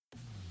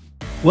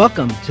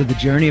Welcome to the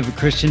Journey of a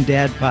Christian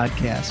Dad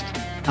podcast.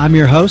 I'm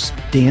your host,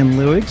 Dan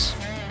Lewigs.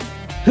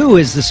 Who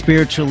is the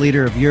spiritual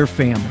leader of your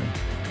family?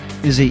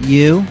 Is it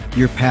you,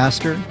 your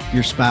pastor,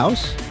 your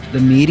spouse, the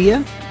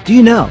media? Do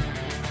you know?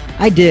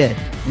 I did,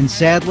 and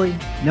sadly,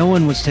 no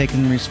one was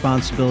taking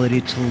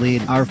responsibility to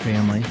lead our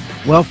family.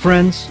 Well,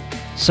 friends,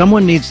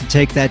 someone needs to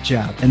take that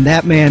job, and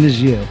that man is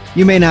you.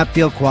 You may not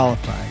feel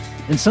qualified,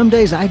 and some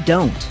days I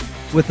don't.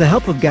 With the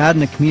help of God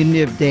and a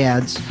community of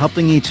dads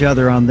helping each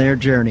other on their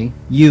journey,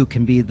 you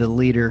can be the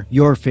leader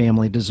your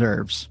family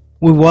deserves.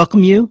 We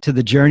welcome you to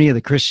the Journey of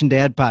the Christian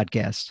Dad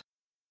podcast.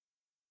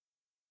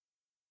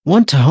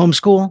 Want to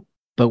homeschool,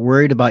 but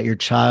worried about your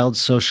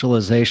child's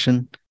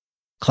socialization?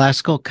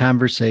 Classical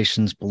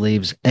Conversations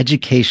believes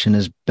education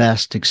is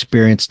best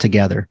experienced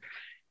together.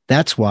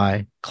 That's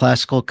why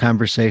Classical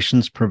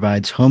Conversations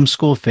provides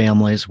homeschool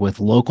families with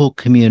local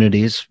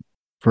communities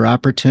for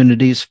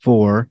opportunities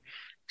for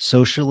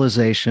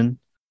socialization,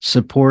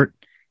 support,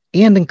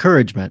 and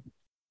encouragement.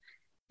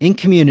 In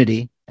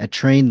Community, a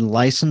trained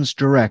licensed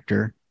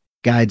director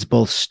guides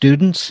both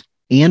students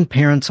and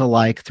parents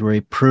alike through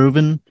a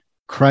proven,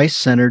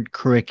 Christ-centered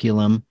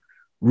curriculum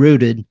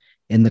rooted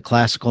in the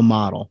classical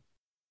model.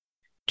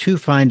 To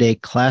find a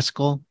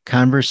Classical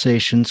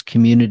Conversations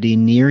community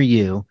near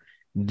you,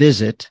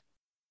 visit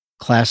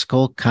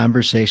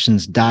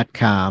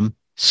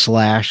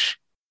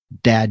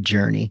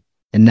classicalconversations.com/dadjourney.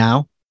 And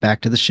now,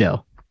 back to the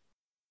show.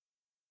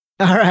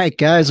 All right,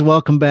 guys,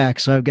 welcome back.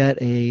 So I've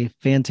got a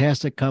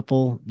fantastic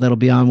couple that'll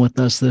be on with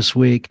us this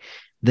week.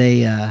 They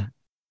have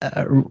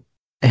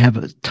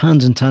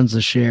tons and tons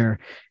to share,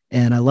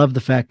 and I love the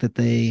fact that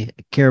they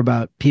care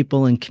about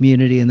people and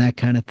community and that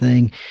kind of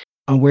thing.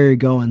 On where you're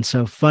going.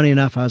 So funny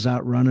enough, I was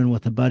out running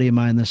with a buddy of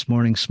mine this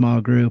morning, small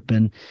group,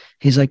 and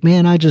he's like,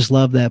 "Man, I just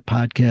love that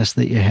podcast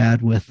that you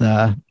had with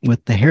the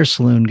hair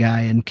salon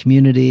guy and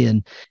community."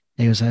 And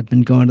he goes, "I've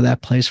been going to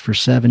that place for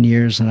 7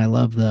 years, and I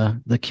love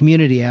the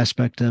community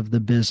aspect of the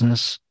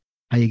business,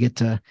 how you get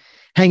to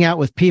hang out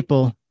with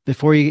people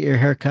before you get your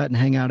hair cut and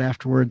hang out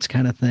afterwards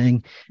kind of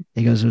thing."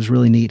 He goes, "It was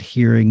really neat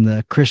hearing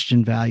the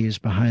Christian values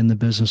behind the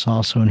business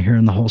also and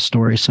hearing the whole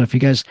story." So if you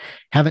guys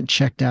haven't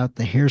checked out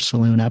the hair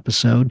salon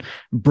episode,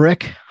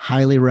 Brick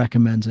highly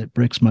recommends it.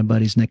 Brick's my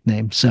buddy's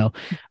nickname. So,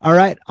 all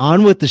right,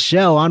 on with the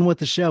show.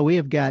 We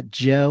have got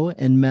Joe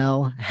and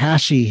Mell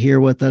Hashey here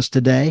with us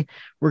today.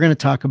 We're going to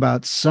talk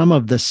about some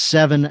of the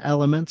 7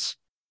 elements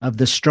of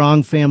the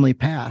Strong Family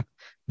Path.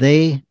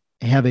 They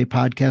have a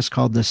podcast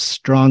called the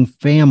Strong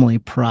Family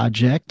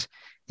Project.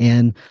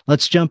 And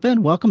let's jump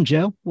in. Welcome,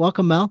 Joe.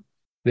 Welcome, Mel.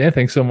 Yeah,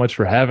 thanks so much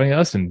for having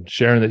us and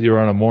sharing that you were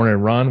on a morning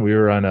run. We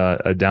were on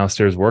a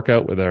downstairs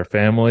workout with our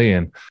family,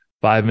 and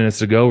 5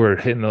 minutes ago, we're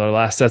hitting our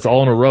last sets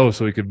all in a row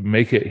so we could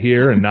make it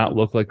here and not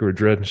look like we're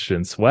drenched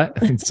in sweat.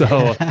 And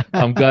so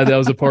I'm glad that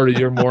was a part of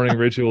your morning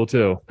ritual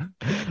too.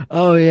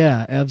 Oh,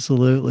 yeah,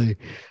 absolutely.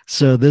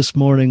 So this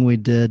morning we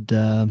did,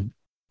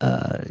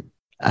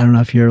 I don't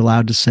know if you're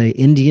allowed to say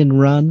Indian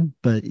run,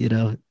 but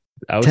 10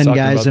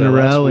 guys in a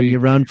row and you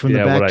run from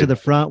the back to the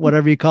front,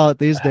 whatever you call it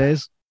these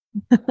days.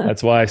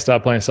 That's why I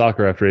stopped playing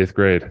soccer after 8th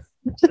grade.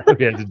 So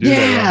we had to do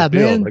that on the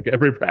field, like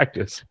every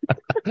practice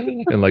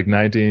in like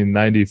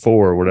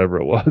 1994 or whatever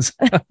it was.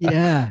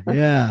 Yeah.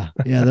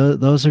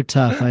 Those are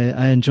tough.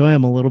 I enjoy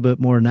them a little bit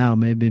more now,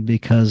 maybe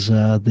because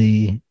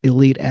the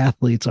elite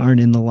athletes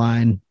aren't in the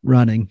line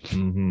running.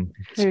 Mm-hmm.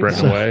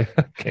 Sprinting away.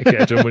 Can't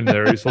catch them when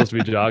they're supposed to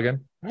be jogging.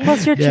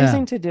 Plus, you're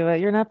choosing to do it.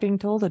 You're not being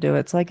told to do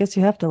it. So I guess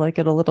you have to like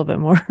it a little bit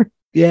more.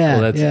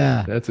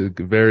 That's a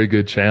very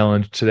good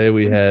challenge. Today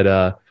we had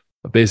a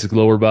basic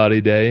lower body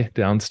day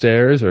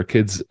downstairs. Our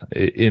kids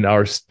in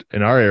our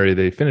area,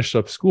 they finished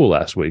up school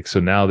last week.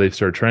 So now they've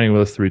started training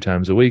with us 3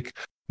 times a week.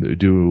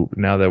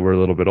 Now that we're a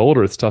little bit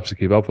older, it's tough to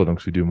keep up with them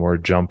because we do more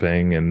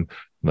jumping and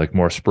like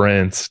more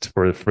sprints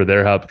for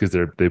their help because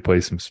they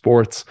play some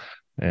sports.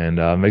 And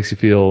makes you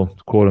feel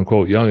quote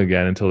unquote young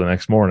again until the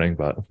next morning,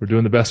 but we're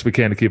doing the best we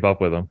can to keep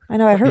up with them. I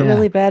know I hurt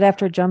really bad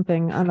after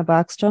jumping on the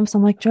box jumps.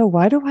 I'm like, Joe,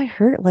 why do I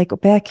hurt like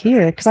back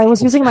here? Because I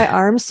was using my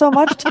arms so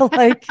much to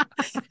like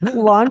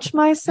launch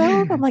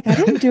myself. I'm like, I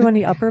didn't do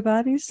any upper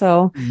body.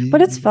 So,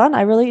 but it's fun.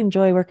 I really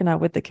enjoy working out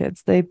with the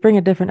kids. They bring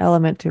a different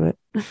element to it.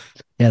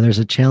 Yeah, there's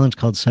a challenge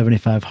called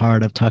 75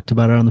 Hard. I've talked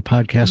about it on the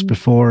podcast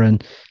before,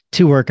 and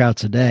 2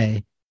 workouts a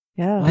day.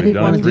 Yeah, I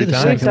didn't want to do the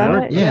second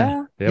workout. Yeah,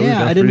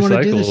 I didn't want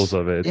to do this.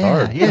 Of it. It's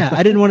hard.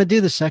 I didn't want to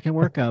do the second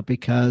workout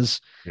because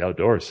the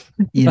outdoors.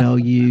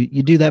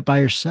 You do that by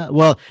yourself.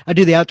 Well, I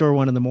do the outdoor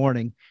one in the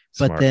morning,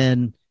 but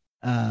then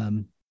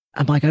I'm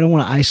like, I don't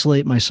want to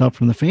isolate myself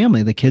from the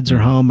family. The kids are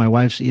home. My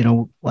wife's,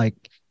 I'm like,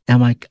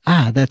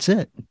 that's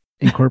it.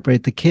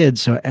 Incorporate the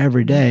kids. So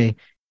every day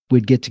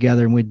we'd get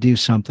together and we'd do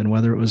something,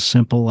 whether it was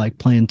simple like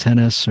playing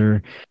tennis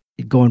or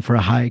going for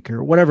a hike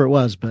or whatever it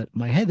was. But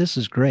I'm like, hey, this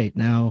is great.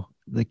 Now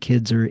the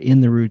kids are in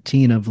the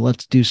routine of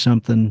let's do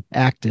something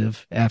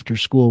active after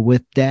school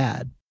with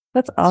dad.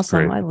 That's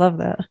awesome. I love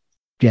that.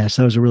 Yes,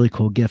 that was a really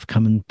cool gift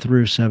coming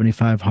through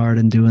 75 Hard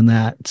and doing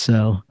that.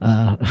 So,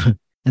 and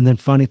then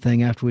funny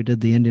thing, after we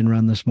did the Indian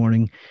run this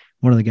morning,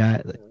 one of the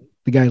guys,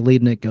 the guy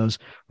leading it goes,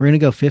 we're going to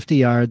go 50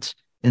 yards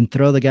and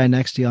throw the guy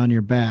next to you on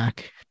your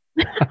back.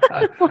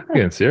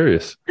 Getting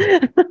serious.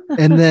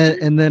 And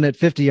then at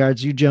 50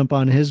 yards, you jump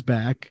on his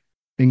back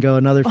and go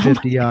another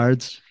 50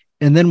 yards.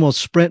 And then we'll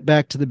sprint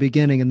back to the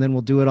beginning, and then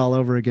we'll do it all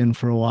over again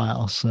for a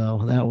while.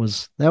 So that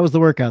was the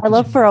workout. I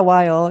love for a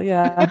while.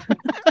 Yeah.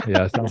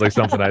 Yeah. Sounds like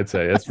something I'd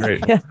say. That's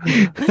great. Yeah.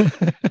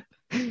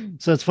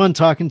 So it's fun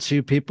talking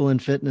to people in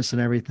fitness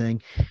and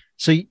everything.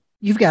 So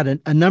you've got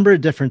a number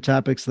of different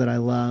topics that I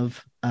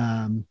love.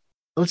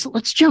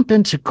 Let's jump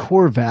into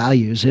core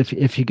values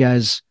if you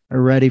guys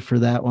are ready for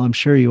that. Well, I'm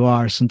sure you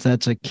are, since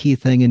that's a key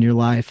thing in your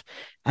life.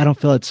 I don't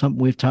feel it's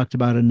something we've talked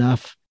about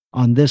enough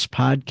on this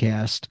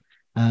podcast.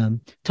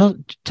 Tell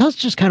us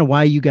just kind of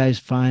why you guys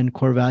find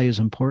core values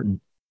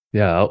important.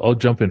 Yeah, I'll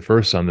jump in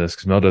first on this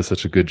because Mel does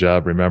such a good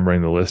job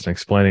remembering the list and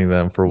explaining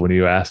them for when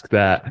you ask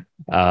that.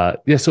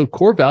 So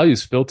core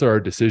values filter our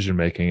decision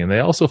making, and they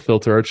also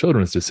filter our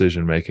children's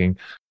decision making.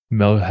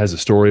 Mel has a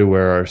story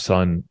where our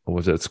son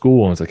was at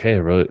school and was like, hey,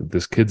 really,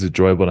 this kid's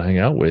enjoyable to hang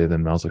out with.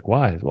 And Mel's like,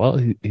 why? Well,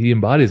 he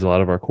embodies a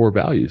lot of our core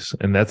values.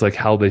 And that's like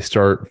how they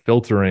start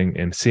filtering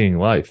and seeing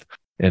life.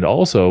 And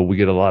also we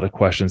get a lot of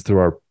questions through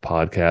our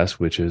podcast,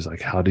 which is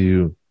like, how do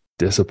you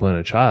discipline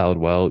a child?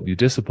 Well, you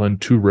discipline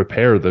to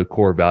repair the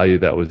core value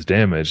that was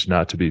damaged,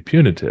 not to be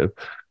punitive.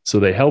 So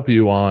they help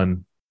you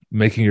on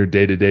making your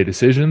day-to-day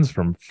decisions,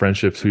 from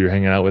friendships, who you're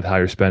hanging out with, how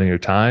you're spending your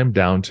time,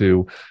 down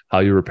to how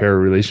you repair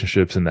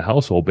relationships in the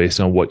household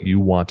based on what you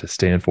want to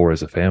stand for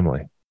as a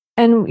family.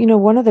 And,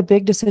 one of the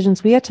big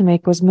decisions we had to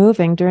make was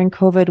moving. During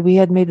COVID, we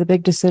had made the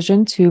big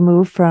decision to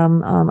move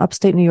from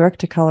upstate New York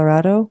to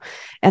Colorado.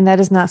 And that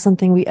is not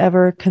something we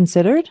ever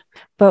considered.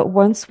 But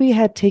once we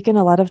had taken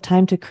a lot of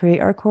time to create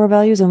our core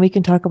values, and we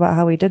can talk about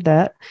how we did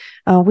that,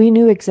 we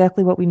knew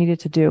exactly what we needed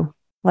to do.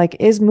 Like,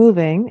 is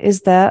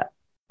that,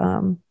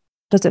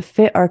 does it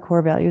fit our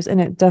core values?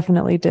 And it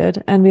definitely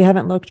did. And we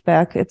haven't looked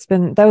back.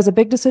 That was a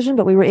big decision,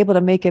 but we were able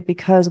to make it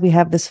because we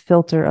have this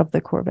filter of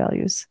the core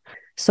values.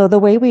 So the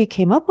way we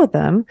came up with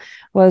them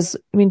was,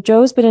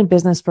 Joe's been in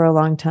business for a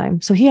long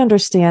time, so he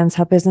understands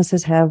how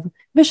businesses have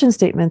mission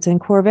statements and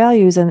core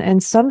values,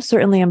 and some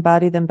certainly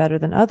embody them better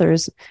than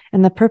others.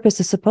 And the purpose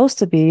is supposed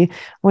to be,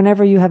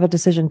 whenever you have a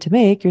decision to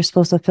make, you're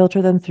supposed to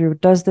filter them through,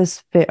 does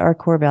this fit our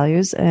core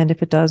values? And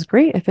if it does,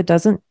 great. If it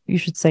doesn't, you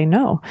should say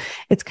no.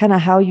 It's kind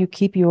of how you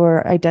keep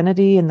your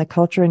identity and the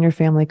culture in your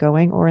family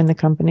going, or in the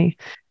company.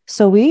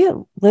 So we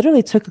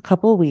literally took a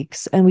couple of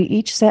weeks, and we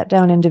each sat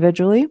down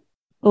individually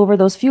over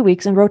those few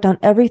weeks and wrote down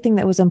everything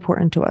that was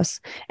important to us.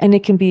 And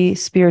it can be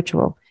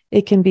spiritual.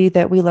 It can be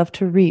that we love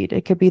to read.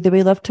 It could be that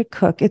we love to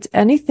cook. It's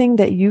anything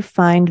that you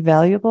find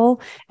valuable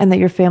and that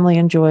your family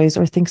enjoys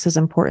or thinks is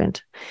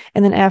important.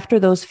 And then after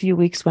those few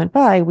weeks went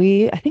by,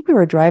 I think we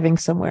were driving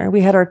somewhere.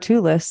 We had our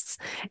 2 lists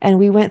and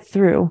we went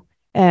through.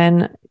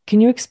 And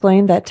can you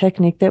explain that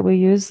technique that we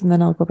use? And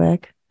then I'll go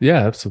back.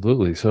 Yeah,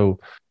 absolutely. So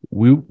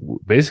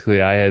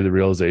I had the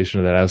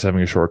realization that I was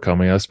having a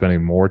shortcoming. I was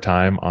spending more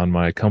time on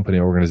my company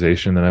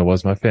organization than I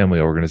was my family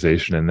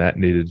organization, and that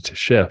needed to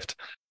shift.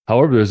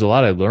 However, there's a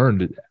lot I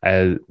learned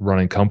as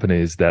running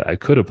companies that I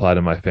could apply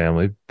to my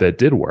family that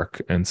did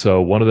work. And so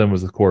one of them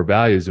was the core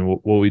values. And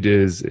what we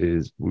did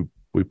is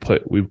we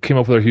came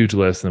up with our huge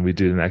list, and we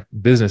did a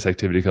business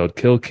activity called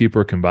Kill, Keep,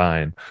 or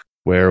Combine,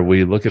 where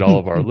we look at all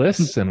of our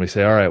lists and we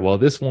say, all right, well,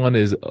 this one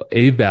is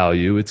a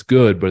value. It's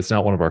good, but it's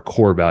not one of our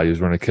core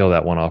values. We're going to kill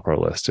that one off our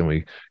list. And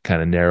we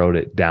kind of narrowed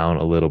it down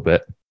a little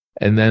bit.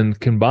 And then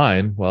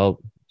combine,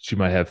 well, she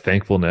might have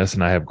thankfulness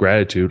and I have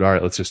gratitude. All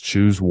right, let's just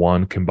choose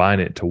one,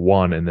 combine it to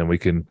one, and then we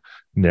can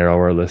narrow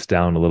our list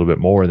down a little bit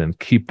more, and then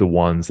keep the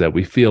ones that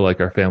we feel like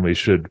our family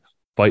should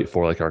fight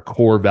for, like our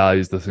core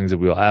values, the things that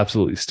we will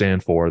absolutely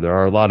stand for. There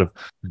are a lot of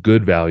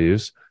good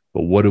values,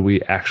 but what do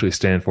we actually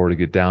stand for to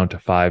get down to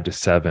 5 to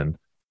 7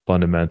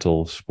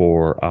 fundamentals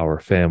for our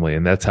family?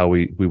 And that's how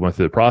we went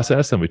through the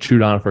process, and we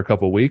chewed on it for a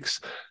couple of weeks.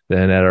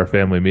 Then at our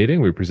family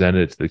meeting, we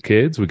presented it to the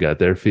kids. We got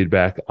their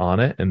feedback on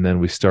it. And then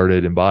we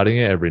started embodying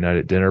it every night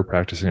at dinner,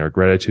 practicing our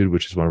gratitude,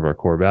 which is one of our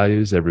core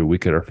values. Every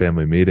week at our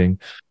family meeting,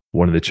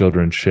 all the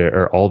children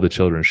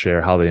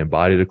share how they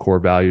embodied a core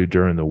value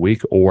during the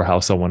week, or how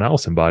someone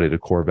else embodied a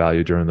core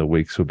value during the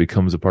week. So it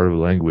becomes a part of the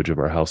language of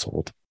our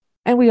household.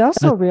 And we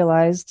also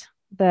realized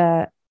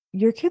that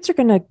your kids are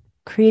going to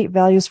create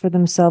values for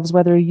themselves,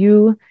 whether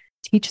you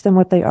teach them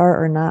what they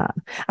are or not.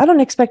 I don't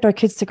expect our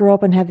kids to grow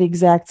up and have the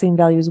exact same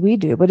values we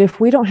do, but if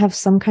we don't have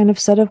some kind of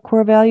set of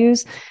core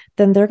values,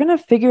 then they're going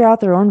to figure out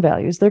their own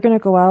values. They're going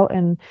to go out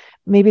and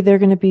maybe they're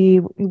going to be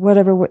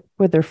whatever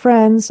with their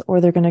friends, or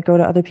they're going to go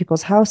to other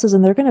people's houses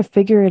and they're going to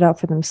figure it out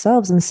for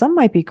themselves. And some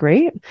might be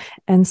great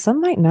and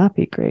some might not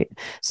be great.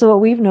 So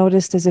what we've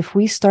noticed is, if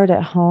we start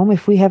at home,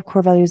 if we have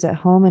core values at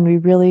home and we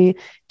really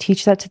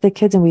teach that to the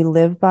kids and we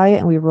live by it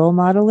and we role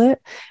model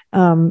it,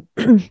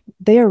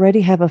 they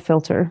already have a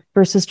filter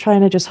versus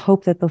trying to just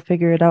hope that they'll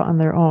figure it out on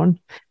their own.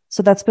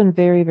 So that's been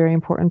very, very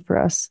important for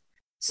us.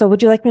 So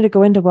would you like me to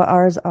go into what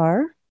ours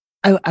are?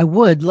 I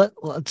would.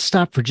 Let's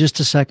stop for just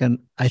a second.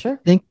 Sure.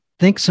 I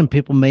think some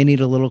people may need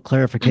a little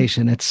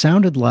clarification. It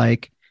sounded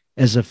like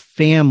as a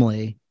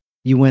family,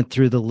 you went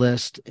through the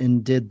list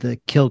and did the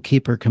kill,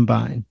 keeper,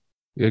 combine?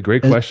 Yeah,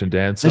 great question,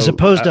 Dan. So as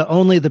opposed to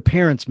only the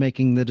parents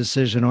making the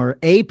decision or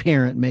a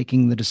parent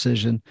making the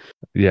decision.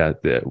 Yeah,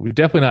 we're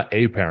definitely not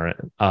a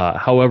parent.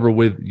 However,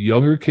 with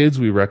younger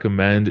kids, we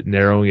recommend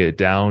narrowing it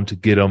down to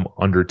get them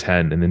under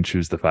 10 and then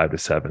choose the 5 to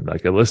 7.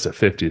 Like a list of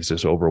 50 is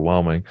just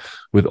overwhelming.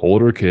 With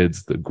older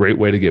kids, the great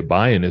way to get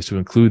buy-in is to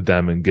include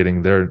them in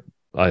getting their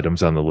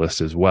items on the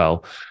list as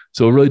well.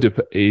 So really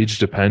age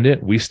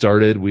dependent. We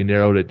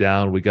narrowed it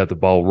down, we got the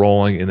ball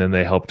rolling, and then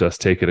they helped us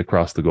take it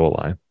across the goal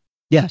line.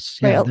 Yes.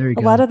 Yeah, right. There you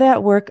go. A lot of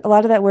that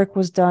work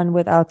was done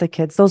without the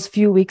kids. Those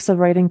few weeks of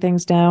writing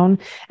things down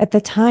at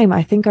the time,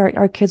 I think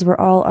our kids were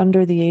all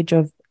under the age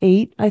of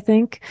 8, I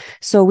think.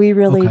 So we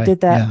really did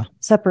that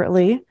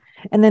separately.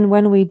 And then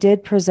when we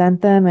did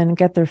present them and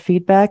get their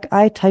feedback,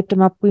 I typed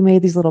them up. We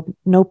made these little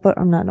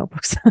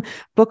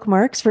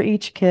bookmarks for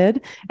each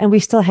kid. And we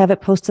still have it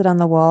posted on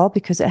the wall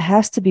because it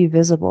has to be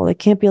visible. It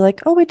can't be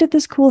like, oh, we did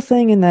this cool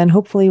thing, and then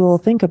hopefully we'll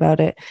think about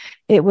it.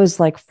 It was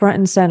like front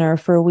and center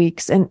for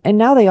weeks. And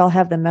now they all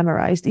have them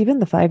memorized. Even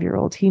the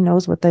 5-year-old, he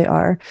knows what they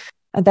are.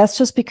 And that's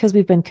just because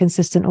we've been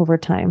consistent over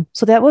time.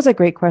 So that was a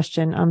great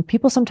question.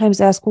 People sometimes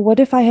ask, well,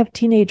 what if I have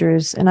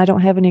teenagers and I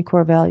don't have any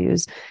core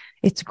values?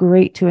 It's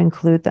great to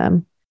include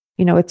them.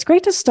 It's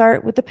great to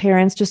start with the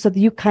parents just so that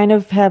you kind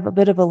of have a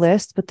bit of a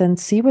list, but then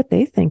see what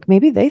they think.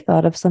 Maybe they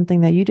thought of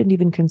something that you didn't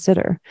even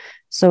consider.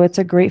 So it's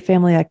a great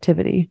family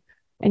activity.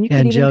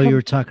 And Joe, you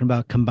were talking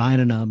about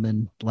combining them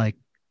and like,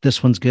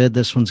 this one's good,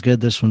 this one's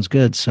good, this one's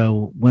good.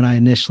 So when I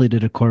initially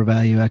did a core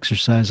value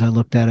exercise, I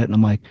looked at it and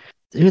I'm like,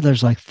 dude,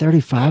 there's like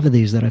 35 of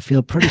these that I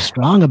feel pretty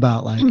strong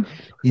about. Like,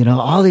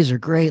 all these are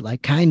great.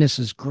 Like kindness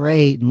is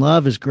great and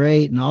love is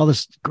great and all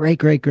this great,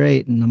 great,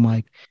 great. And I'm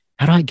like,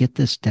 how do I get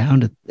this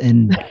down to,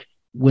 and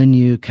when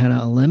you kind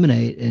of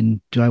eliminate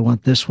and do I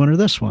want this one or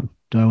this one?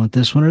 Do I want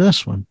this one or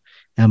this one?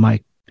 And I'm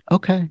like,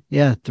 okay,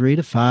 yeah, 3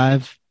 to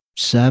 5,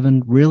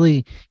 7,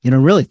 really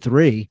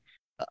 3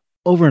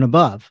 over and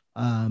above.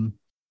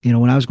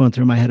 When I was going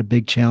through, I had a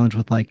big challenge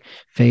with like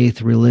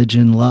faith,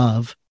 religion,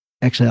 love.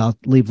 Actually, I'll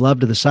leave love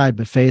to the side,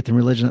 but faith and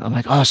religion, I'm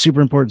like, oh,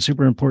 super important,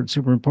 super important,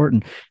 super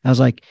important. I was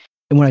like,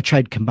 and when I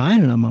tried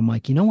combining them, I'm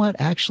like, you know what?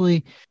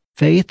 Actually,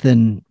 faith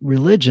and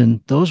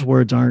religion, those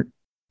words aren't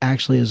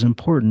actually as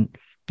important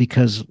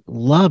because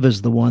love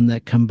is the one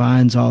that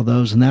combines all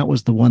those. And that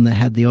was the one that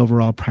had the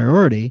overall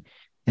priority.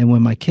 And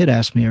when my kid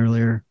asked me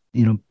earlier,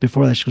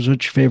 before that, she goes,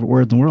 what's your favorite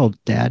word in the world,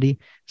 Daddy?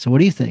 So what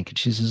do you think? And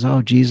she says,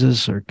 oh,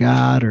 Jesus or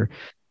God. Or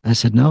I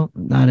said, no,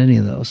 not any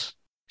of those.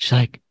 She's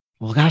like,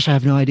 well, gosh, I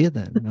have no idea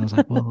then. And I was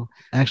like, well,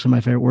 actually, my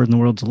favorite word in the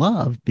world is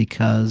love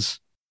because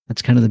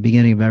that's kind of the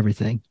beginning of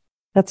everything.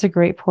 That's a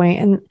great point.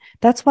 And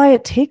that's why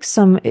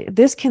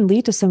this can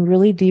lead to some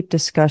really deep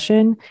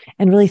discussion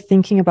and really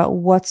thinking about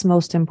what's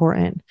most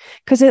important.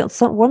 Because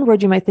it's one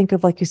word you might think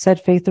of, like you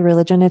said, faith or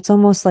religion. It's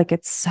almost like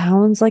it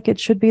sounds like it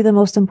should be the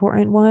most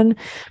important one.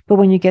 But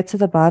when you get to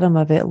the bottom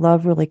of it,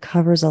 love really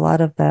covers a lot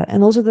of that.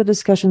 And those are the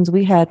discussions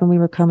we had when we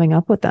were coming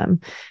up with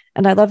them.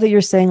 And I love that you're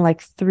saying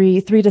like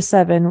 3 to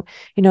 7.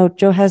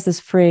 Joe has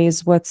this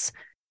phrase,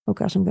 oh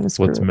gosh, I'm going to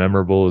screw What's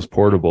memorable is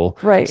portable.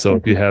 Right. So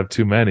if you have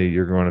too many,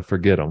 you're going to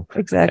forget them.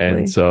 Exactly.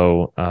 And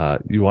so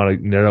you want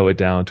to narrow it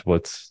down to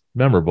what's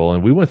memorable.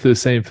 And we went through the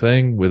same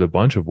thing with a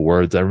bunch of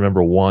words. I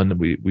remember one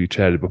we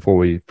chatted before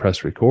we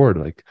pressed record,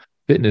 like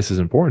fitness is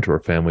important to our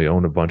family. We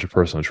own a bunch of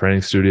personal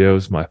training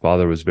studios. My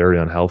father was very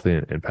unhealthy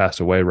and passed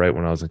away right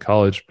when I was in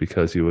college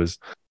because he was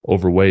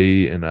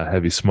overweight and a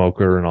heavy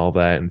smoker and all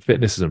that. And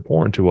fitness is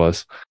important to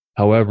us.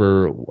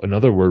 However,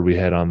 another word we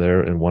had on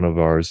there in one of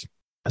ours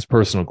is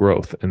personal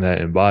growth, and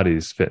that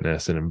embodies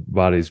fitness and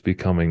embodies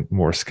becoming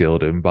more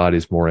skilled, it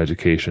embodies more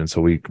education.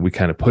 So we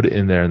kind of put it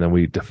in there and then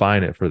we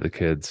define it for the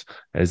kids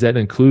as that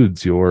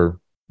includes your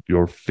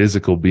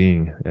physical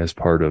being as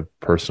part of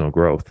personal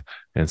growth.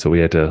 And so we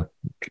had to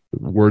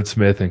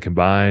wordsmith and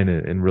combine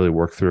and really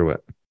work through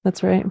it.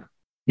 That's right.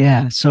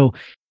 Yeah. So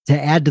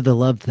to add to the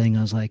love thing,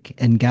 I was like,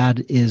 and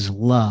God is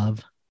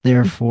love.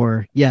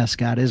 Therefore, yes,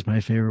 God is my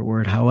favorite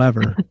word.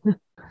 However,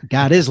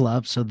 God is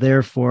love. So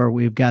therefore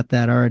we've got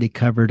that already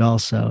covered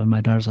also. And my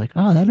daughter's like,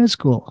 oh, that is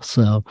cool.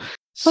 So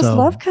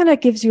love kind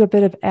of gives you a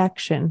bit of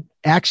action.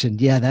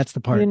 Yeah, that's the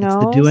part. It's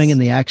the doing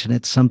and the action.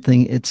 It's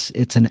something, it's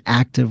an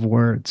active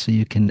word. So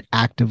you can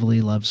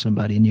actively love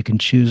somebody and you can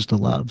choose to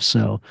love.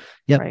 So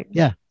right.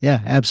 Yeah,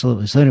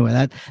 absolutely. So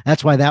anyway,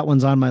 that's why that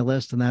one's on my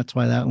list and that's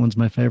why that one's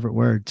my favorite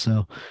word.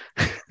 So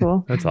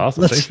cool. That's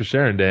awesome. Thanks for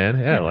sharing, Dan.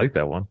 Yeah, I like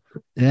that one.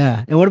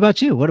 Yeah. And what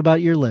about you? What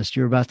about your list?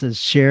 You were about to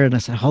share and I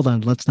said, hold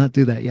on, let's not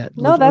do that yet.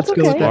 No, that's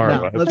okay.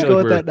 Let's go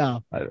with that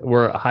now.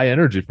 We're high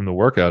energy from the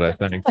workout, I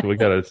think. So we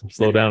got to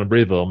slow down and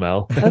breathe a little,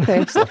 Mel.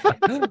 Okay.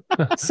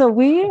 So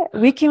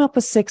we came up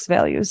with 6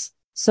 values.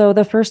 So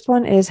the first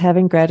one is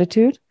having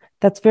gratitude.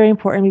 That's very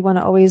important. We want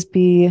to always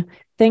be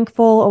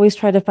thankful, always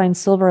try to find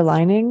silver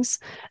linings.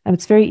 And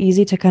it's very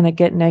easy to kind of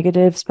get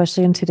negative,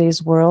 especially in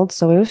today's world.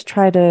 So we always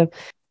try to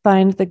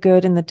find the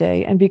good in the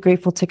day and be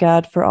grateful to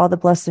God for all the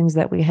blessings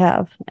that we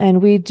have.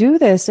 And we do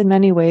this in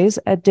many ways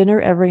at dinner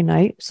every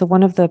night. So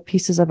one of the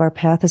pieces of our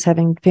path is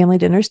having family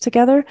dinners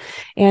together.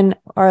 And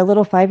our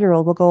little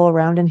 5-year-old will go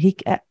around and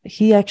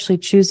he actually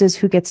chooses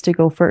who gets to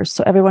go first.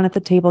 So everyone at the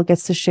table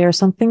gets to share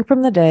something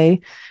from the day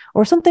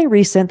or something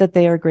recent that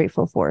they are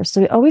grateful for.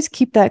 So we always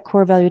keep that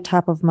core value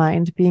top of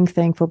mind, being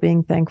thankful,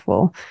 being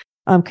thankful.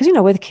 Because,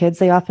 with kids,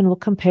 they often will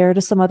compare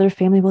to some other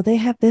family. Well, they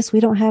have this, we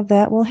don't have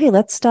that. Well, hey,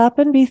 let's stop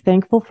and be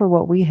thankful for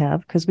what we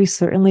have, because we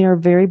certainly are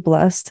very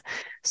blessed.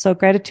 So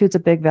gratitude's a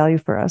big value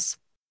for us.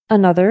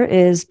 Another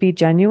is be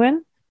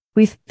genuine.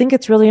 We think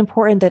it's really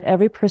important that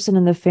every person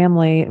in the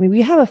family,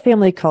 we have a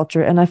family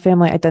culture and a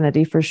family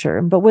identity for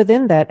sure, but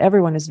within that,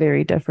 everyone is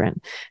very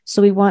different.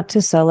 So we want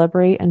to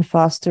celebrate and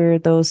foster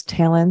those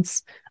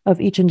talents of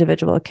each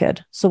individual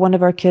kid. So one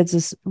of our kids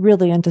is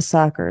really into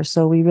soccer.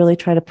 So we really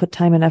try to put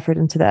time and effort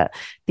into that.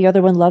 The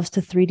other one loves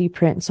to 3D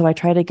print. So I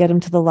try to get him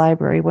to the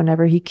library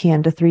whenever he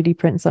can to 3D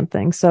print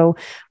something. So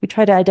we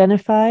try to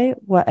identify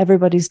what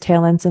everybody's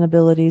talents and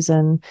abilities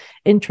and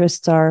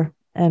interests are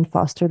and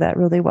foster that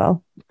really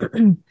well.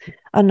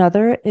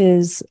 Another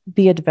is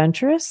be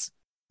adventurous.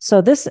 So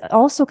this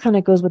also kind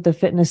of goes with the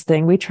fitness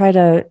thing. We try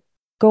to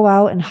go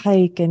out and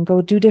hike and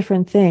go do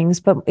different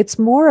things, but it's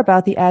more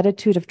about the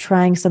attitude of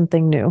trying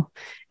something new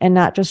and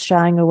not just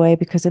shying away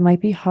because it might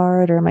be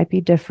hard or it might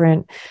be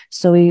different.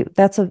 So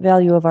that's a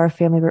value of our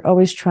family. We're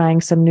always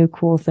trying some new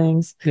cool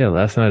things. Yeah.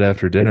 Last night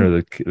after dinner,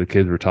 the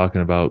kids were talking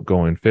about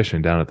going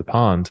fishing down at the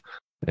pond,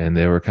 and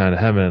they were kind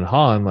of hemming and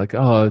hawing like,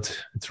 oh,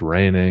 it's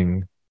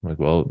raining. I'm like,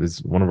 well,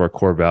 is one of our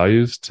core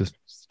values to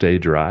stay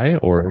dry,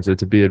 or is it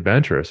to be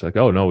adventurous? Like,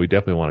 oh no, we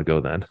definitely want to go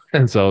then.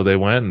 And so they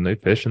went and they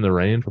fished in the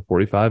rain for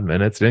 45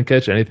 minutes, didn't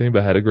catch anything,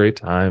 but had a great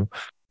time,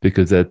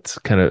 because that's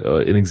kind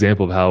of an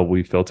example of how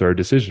we filter our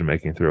decision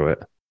making through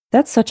it.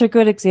 That's such a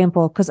good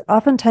example, because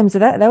oftentimes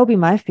that would be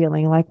my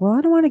feeling, like, well,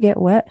 I don't want to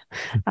get wet.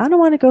 I don't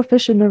want to go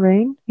fish in the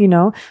rain,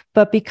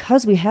 but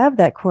because we have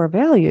that core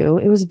value,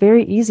 it was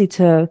very easy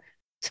for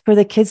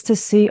the kids to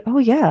see, oh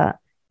yeah.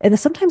 And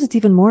sometimes it's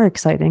even more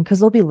exciting because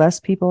there'll be less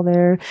people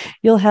there.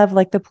 You'll have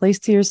like the place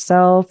to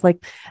yourself.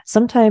 Like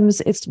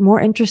sometimes it's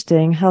more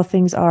interesting how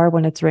things are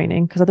when it's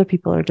raining because other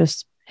people are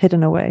just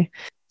hidden away.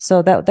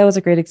 So that was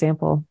a great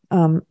example.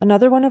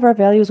 Another one of our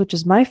values, which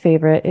is my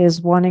favorite,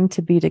 is wanting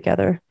to be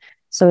together.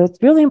 So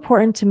it's really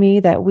important to me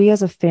that we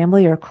as a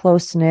family are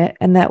close knit,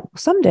 and that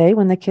someday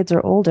when the kids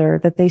are older,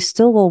 that they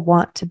still will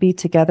want to be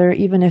together,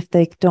 even if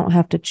they don't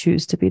have to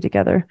choose to be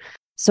together.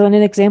 So an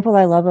example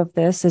I love of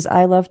this is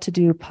I love to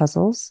do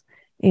puzzles,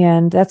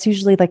 and that's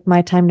usually like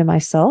my time to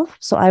myself.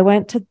 So I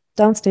went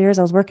downstairs,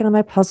 I was working on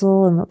my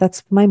puzzle, and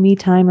that's my me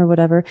time or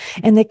whatever.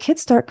 And the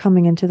kids start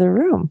coming into the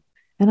room.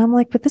 And I'm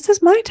like, but this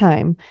is my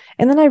time.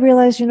 And then I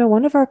realized,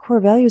 one of our core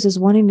values is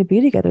wanting to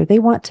be together. They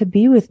want to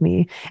be with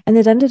me. And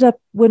it ended up,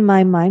 when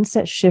my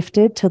mindset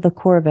shifted to the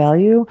core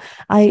value,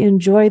 I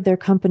enjoyed their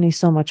company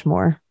so much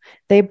more.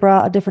 They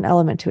brought a different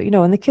element to it.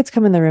 When the kids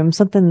come in the room,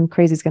 something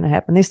crazy is going to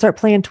happen. They start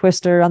playing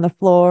Twister on the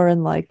floor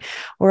and like,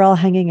 we're all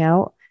hanging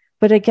out.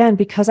 But again,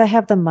 because I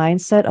have the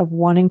mindset of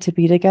wanting to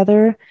be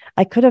together,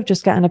 I could have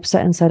just gotten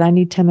upset and said, I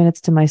need 10 minutes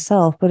to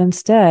myself. But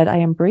instead I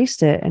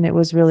embraced it, and it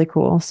was really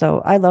cool.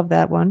 So I love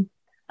that one.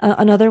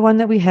 Another one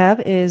that we have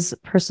is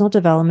personal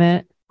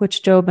development,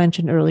 which Joe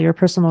mentioned earlier,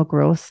 personal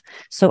growth.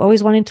 So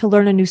always wanting to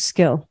learn a new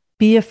skill,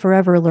 be a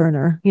forever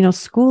learner.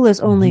 School is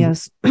only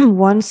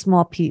one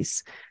small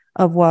piece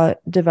of what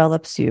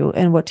develops you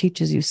and what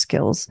teaches you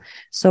skills.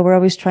 So we're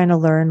always trying to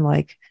learn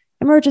like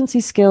emergency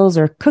skills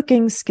or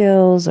cooking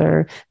skills,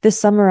 or this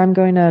summer I'm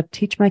going to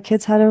teach my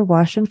kids how to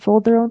wash and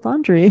fold their own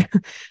laundry.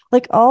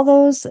 Like all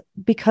those,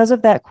 because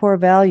of that core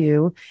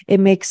value, it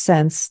makes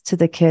sense to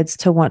the kids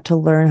to want to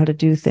learn how to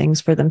do things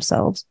for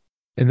themselves.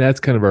 And that's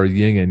kind of our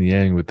yin and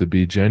yang with the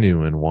be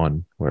genuine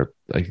one, where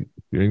like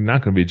you're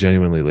not going to be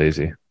genuinely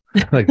lazy.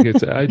 Like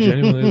I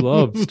genuinely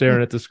love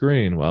staring at the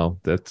screen. Well,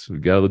 we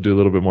got to do a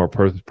little bit more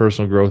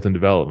personal growth and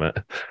development.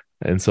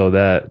 And so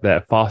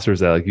that fosters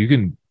that, like, you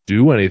can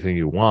do anything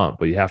you want,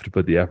 but you have to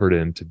put the effort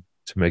in to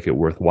make it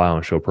worthwhile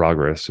and show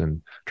progress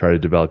and try to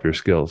develop your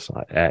skills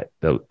at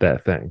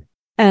that thing.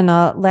 And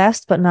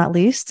last but not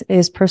least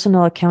is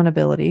personal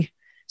accountability.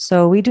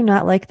 So we do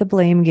not like the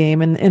blame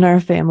game in our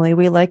family.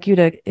 We like you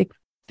to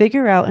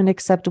figure out and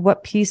accept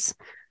what piece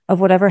of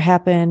whatever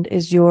happened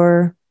is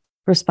your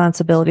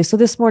responsibility. So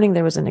this morning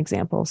there was an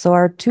example. So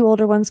our two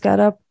older ones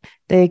got up,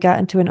 they got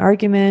into an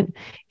argument,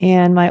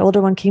 and my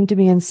older one came to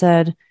me and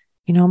said,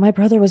 my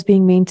brother was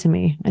being mean to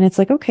me. And it's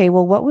like, okay,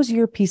 well, what was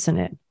your piece in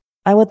it?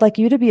 I would like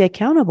you to be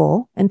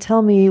accountable and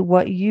tell me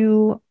what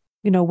you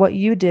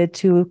did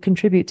to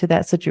contribute to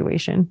that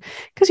situation.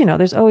 Because,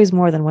 there's always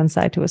more than one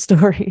side to a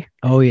story.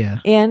 Oh,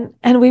 yeah. And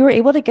we were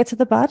able to get to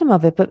the bottom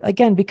of it. But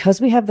again,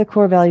 because we have the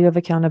core value of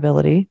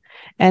accountability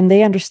and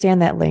they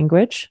understand that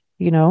language,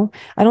 I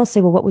don't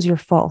say, well, what was your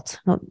fault?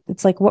 No,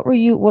 it's like,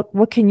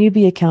 what can you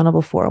be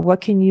accountable for?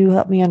 What can you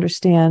help me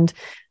understand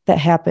that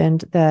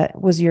happened that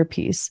was your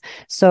piece.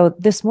 So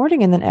this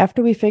morning, and then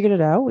after we figured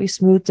it out, we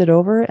smoothed it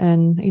over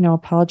and,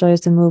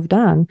 apologized and moved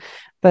on.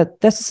 But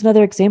that's just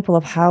another example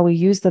of how we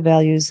use the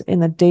values in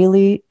the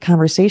daily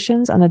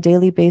conversations on a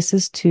daily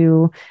basis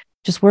to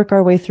just work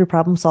our way through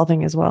problem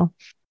solving as well.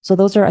 So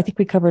those are, I think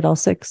we covered all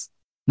 6.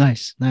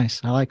 Nice.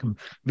 I like them.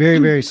 Very,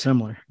 very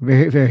similar.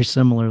 Very, very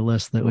similar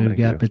list that we've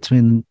got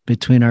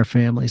between our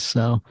families.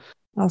 So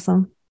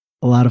awesome.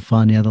 A lot of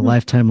fun. Yeah, the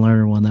lifetime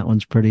learner one, that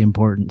one's pretty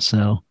important.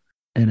 So,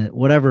 and at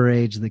whatever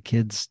age, the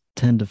kids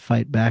tend to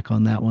fight back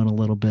on that one a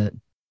little bit.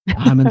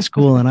 I'm in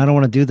school and I don't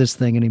want to do this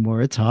thing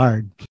anymore. It's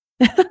hard.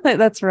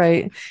 That's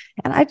right.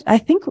 And I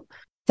think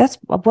that's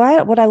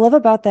why what I love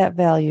about that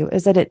value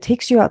is that it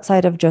takes you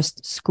outside of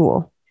just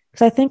school.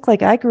 Because I think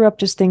I grew up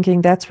just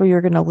thinking that's where you're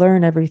going to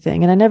learn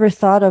everything. And I never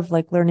thought of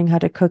learning how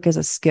to cook as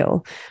a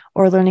skill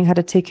or learning how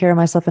to take care of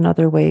myself in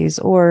other ways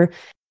or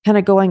kind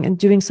of going and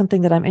doing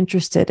something that I'm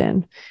interested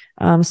in.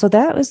 So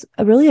that was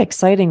a really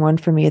exciting one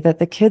for me, that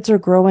the kids are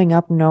growing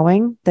up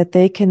knowing that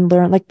they can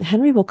learn.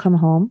 Henry will come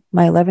home,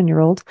 my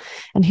 11-year-old,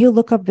 and he'll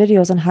look up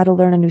videos on how to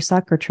learn a new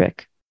soccer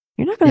trick.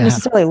 You're not going to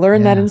necessarily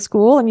learn that in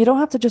school, and you don't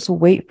have to just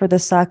wait for the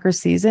soccer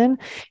season.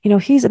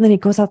 And then he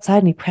goes outside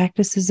and he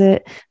practices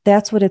it.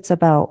 That's what it's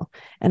about.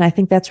 And I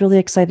think that's really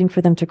exciting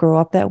for them to grow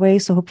up that way.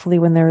 So hopefully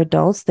when they're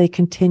adults, they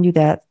continue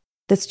that.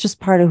 That's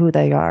just part of who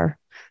they are.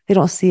 They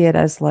don't see it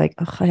as I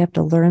have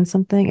to learn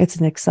something. It's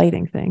an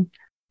exciting thing.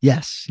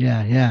 Yes.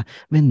 Yeah. I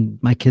mean,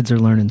 my kids are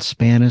learning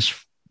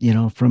Spanish,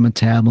 from a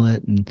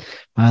tablet. And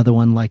my other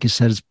one, like you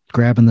said, is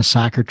grabbing the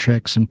soccer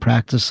tricks and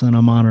practicing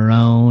them on her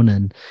own.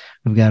 And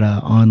we've got an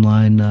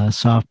online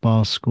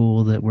softball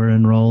school that we're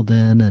enrolled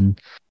in.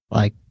 And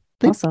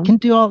they can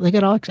do they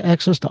got all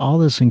access to all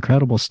this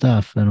incredible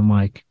stuff. And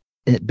I'm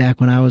back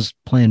when I was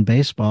playing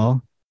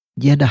baseball,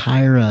 you had to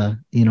hire a,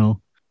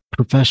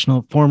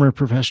 former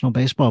professional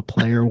baseball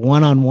player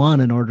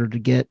one-on-one in order to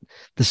get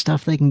the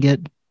stuff they can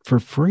get for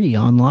free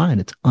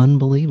online. It's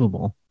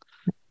unbelievable.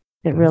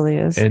 It really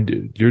is.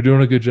 And you're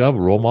doing a good job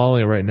of role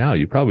modeling right now.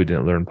 You probably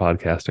didn't learn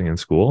podcasting in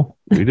school.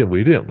 We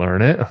didn't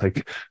learn it.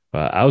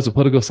 I was a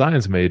political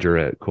science major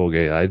at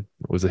Colgate. I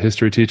was a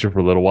history teacher for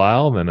a little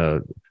while,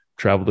 then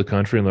traveled the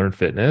country and learned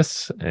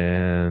fitness,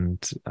 and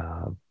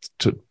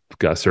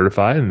got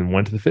certified and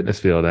went to the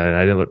fitness field. And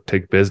I didn't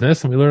take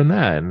business, and we learned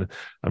that. And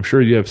I'm sure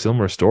you have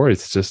similar stories.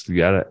 It's just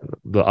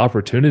the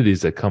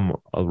opportunities that come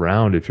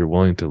around if you're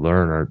willing to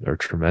learn are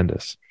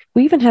tremendous.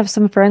 We even have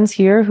some friends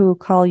here who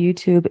call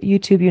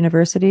YouTube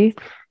University.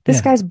 This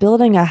guy's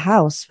building a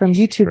house from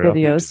YouTube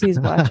videos he's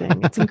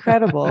watching. It's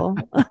incredible.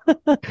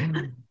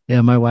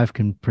 Yeah, my wife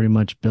can pretty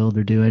much build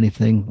or do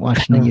anything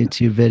watching a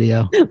YouTube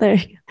video.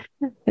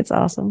 It's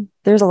awesome.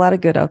 There's a lot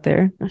of good out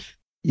there.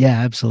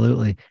 Yeah,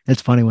 absolutely.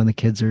 It's funny when the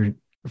kids are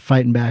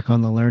fighting back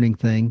on the learning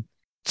thing.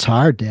 It's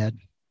hard, Dad.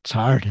 It's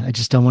hard. I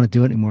just don't want to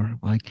do it anymore.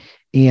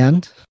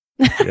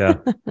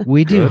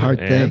 We do hard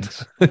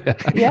things.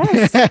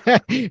 Yes.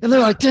 And they're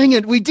like, dang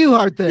it, we do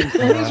hard things.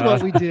 That is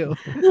what we do.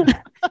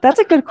 That's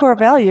a good core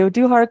value.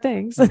 Do hard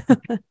things.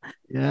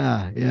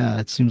 Yeah.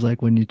 It seems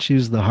like when you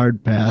choose the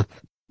hard path,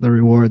 the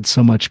reward's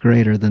so much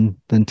greater than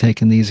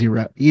taking the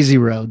easy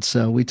road.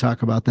 So we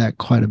talk about that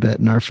quite a bit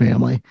in our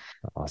family.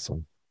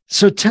 Awesome.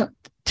 So tell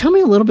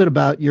me a little bit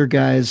about your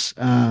guys'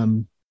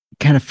 kind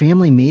of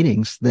family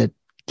meetings that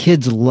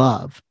kids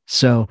love.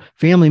 So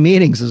family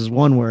meetings is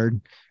one word,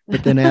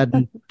 but then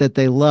add that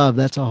they love,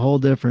 that's a whole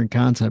different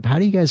concept. How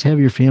do you guys have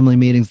your family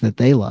meetings that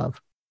they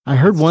love? I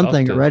heard one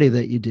thing already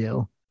that you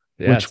do,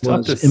 which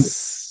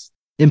was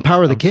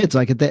empower the kids.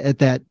 At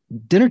that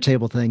dinner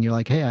table thing, you're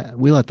like, hey,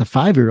 we let the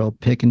 5-year-old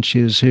pick and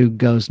choose who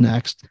goes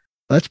next.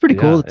 That's pretty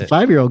cool that the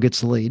 5-year-old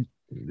gets the lead.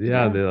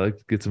 Yeah, they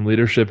get some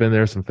leadership in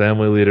there, some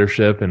family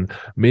leadership, and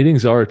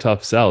meetings are a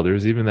tough sell.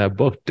 There's even that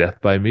book,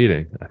 Death by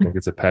Meeting. I think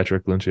it's a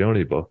Patrick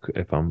Lencioni book,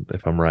 if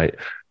I'm right.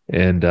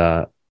 And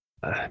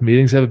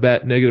meetings have a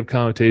bad negative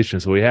connotation,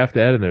 so we have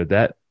to add in there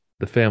that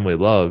the family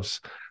loves,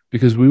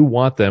 because we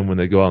want them when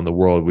they go out in the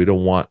world. We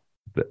don't want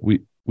that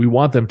we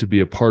want them to be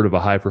a part of a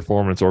high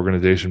performance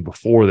organization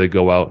before they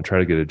go out and try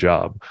to get a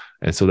job.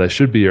 And so that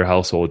should be your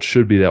household,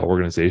 should be that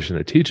organization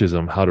that teaches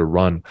them how to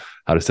run,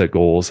 how to set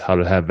goals, how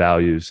to have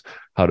values,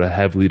 how to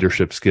have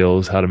leadership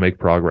skills, how to make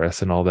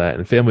progress and all that.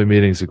 And family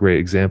meeting is a great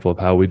example of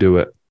how we do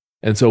it.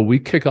 And so we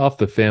kick off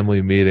the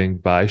family meeting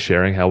by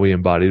sharing how we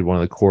embodied one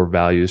of the core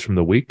values from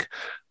the week.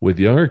 With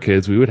younger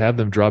kids, we would have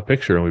them draw a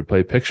picture and we'd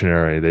play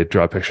Pictionary. They'd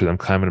draw a picture of them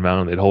climbing a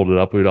mountain. They'd hold it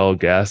up. We'd all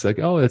gas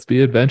oh, let's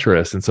be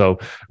adventurous. And so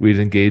we'd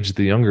engage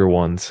the younger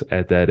ones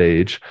at that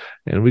age,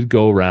 and we'd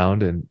go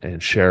around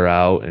and share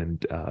out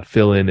and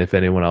fill in if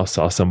anyone else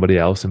saw somebody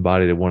else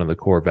embodied one of the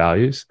core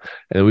values.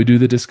 And then we do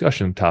the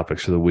discussion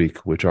topics for the week,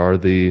 which are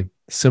the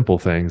simple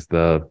things.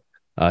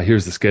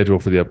 Here's the schedule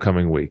for the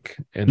upcoming week.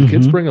 And the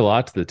kids bring a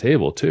lot to the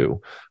table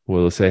too.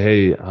 We'll say,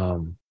 hey,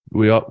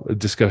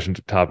 discussion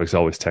topics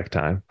always tech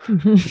time.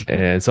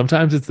 And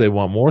sometimes it's they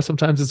want more,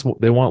 sometimes it's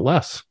they want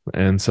less.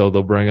 And so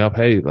they'll bring up,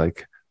 hey,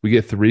 we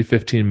get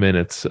 15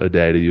 minutes a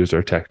day to use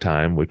our tech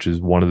time, which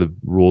is one of the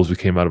rules we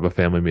came out of a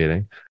family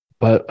meeting.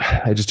 but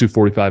I just do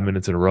 45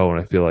 minutes in a row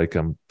and I feel like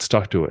I'm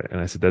stuck to it. And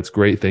I said, that's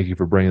great. Thank you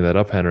for bringing that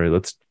up, Henry.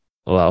 Let's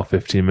allow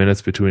 15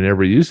 minutes between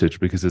every usage,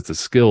 because it's a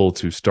skill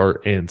to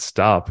start and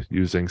stop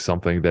using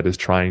something that is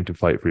trying to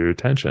fight for your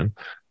attention.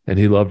 And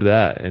he loved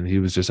that. And he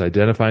was just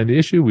identifying the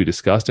issue. We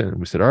discussed it and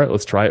we said, all right,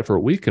 let's try it for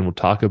a week and we'll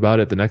talk about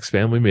it at the next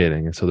family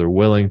meeting. And so they're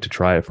willing to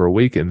try it for a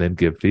week and then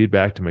give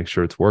feedback to make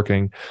sure it's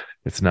working.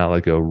 It's not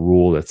like a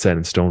rule that's set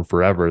in stone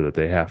forever that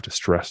they have to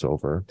stress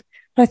over.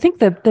 I think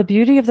the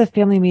beauty of the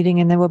family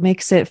meeting, and then what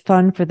makes it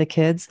fun for the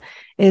kids,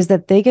 is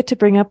that they get to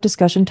bring up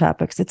discussion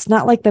topics. It's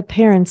not like the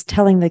parents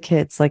telling the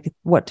kids like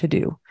what to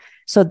do.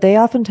 So they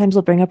oftentimes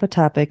will bring up a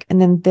topic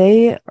and then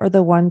they are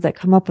the ones that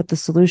come up with the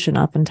solution.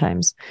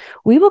 Oftentimes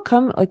we will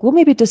we'll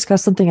maybe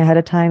discuss something ahead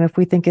of time if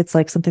we think it's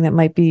like something that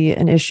might be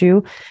an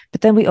issue,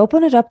 but then we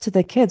open it up to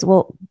the kids.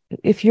 Well,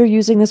 if you're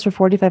using this for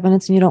 45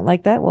 minutes and you don't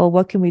like that, well,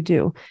 what can we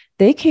do?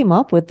 They came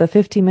up with the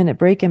 15-minute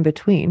break in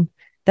between.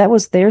 That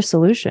was their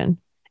solution.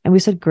 And we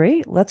said,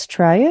 great, let's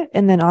try it.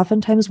 And then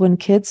oftentimes when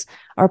kids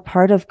are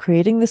part of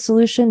creating the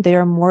solution, they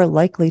are more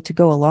likely to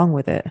go along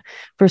with it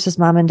versus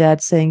mom and dad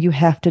saying, you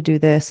have to do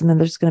this. And then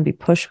there's going to be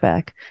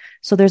pushback.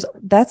 So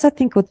that's, I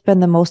think, what's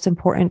been the most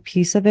important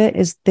piece of it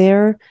is they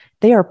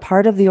are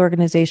part of the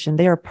organization.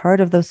 They are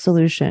part of the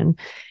solution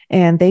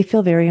and they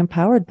feel very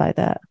empowered by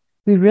that.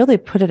 We really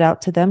put it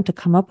out to them to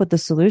come up with the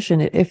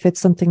solution if it's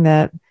something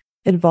that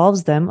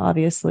involves them,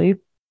 obviously.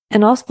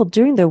 And also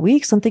during the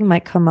week, something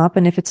might come up.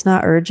 And if it's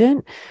not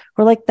urgent,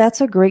 we're like, that's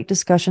a great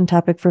discussion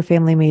topic for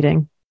family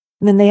meeting.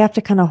 And then they have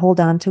to kind of hold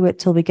on to it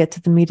till we get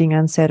to the meeting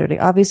on Saturday.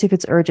 Obviously, if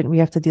it's urgent, we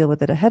have to deal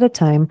with it ahead of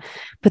time,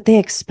 but they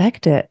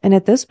expect it. And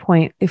at this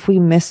point, if we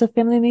miss a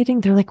family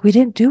meeting, they're like, we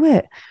didn't do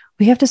it.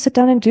 We have to sit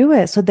down and do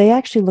it. So they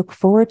actually look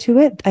forward to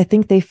it. I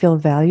think they feel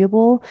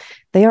valuable.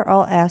 They are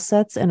all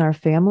assets in our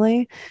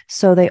family.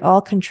 So they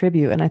all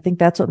contribute. And I think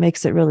that's what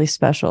makes it really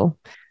special.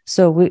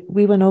 So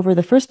we went over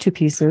the first two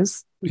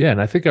pieces. Yeah.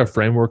 And I think our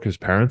framework as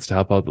parents to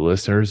help out the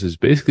listeners is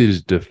basically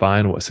to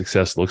define what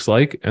success looks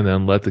like and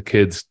then let the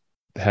kids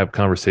have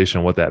conversation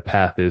on what that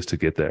path is to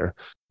get there.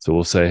 So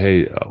we'll say,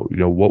 hey,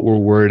 what we're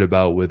worried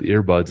about with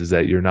earbuds is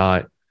that you're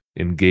not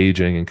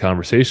engaging in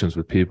conversations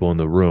with people in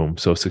the room.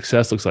 So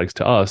success looks like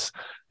to us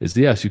is,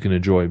 yes, you can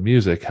enjoy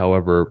music.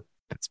 However,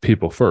 it's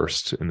people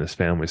first in this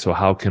family. So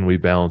how can we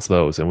balance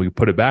those? And we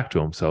put it back to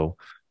them. So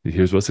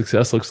here's what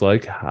success looks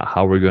like.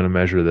 How are we going to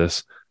measure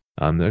this?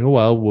 They go,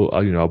 well,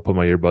 I'll put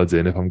my earbuds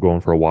in if I'm going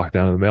for a walk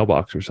down to the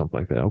mailbox or something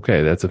like that.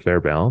 Okay, that's a fair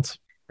balance.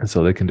 And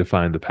so they can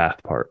define the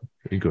path part.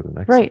 You go to the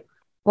next. Right.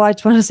 Well, I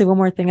just want to say one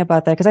more thing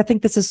about that because I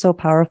think this is so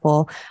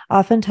powerful.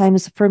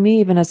 Oftentimes for me,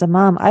 even as a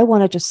mom, I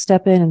want to just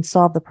step in and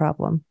solve the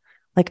problem.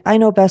 Like I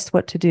know best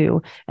what to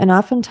do. And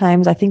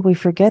oftentimes I think we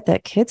forget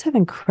that kids have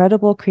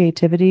incredible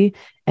creativity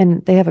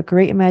and they have a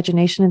great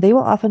imagination and they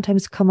will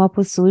oftentimes come up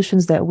with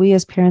solutions that we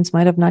as parents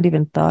might have not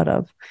even thought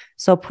of.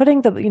 So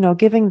giving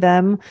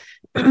them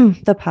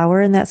the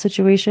power in that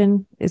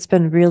situation, it's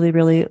been really,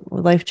 really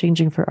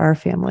life-changing for our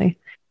family.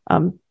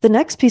 The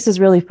next piece is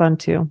really fun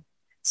too.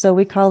 So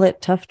we call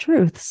it Tough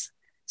Truths.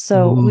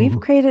 So we've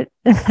created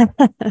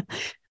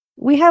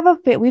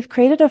we've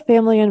created a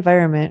family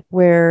environment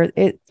where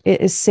it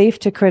is safe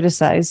to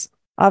criticize,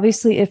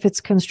 obviously if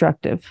it's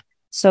constructive.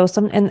 So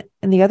and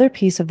the other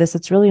piece of this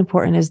that's really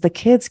important is the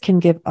kids can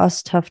give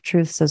us tough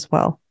truths as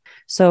well.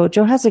 So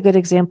Joe has a good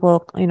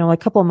example. A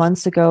couple of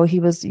months ago,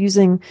 he was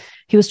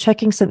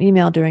checking some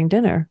email during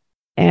dinner,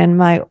 and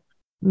my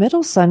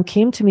middle son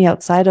came to me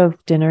outside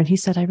of dinner and he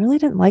said, I really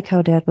didn't like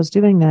how dad was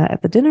doing that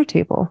at the dinner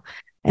table.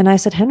 And I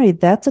said, Henry,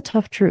 that's a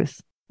tough truth.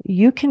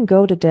 You can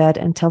go to dad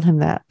and tell him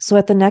that. So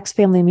at the next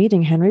family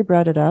meeting, Henry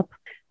brought it up.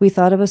 We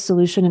thought of a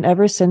solution. And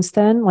ever since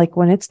then, like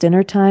when it's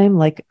dinner time,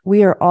 like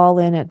we are all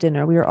in at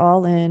dinner. We are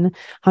all in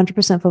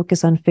 100%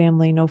 focus on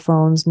family, no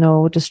phones,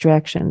 no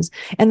distractions.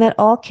 And that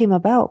all came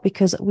about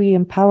because we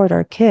empowered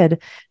our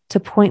kid to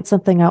point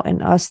something out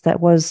in us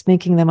that was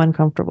making them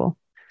uncomfortable.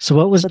 So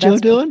what was Joe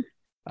doing?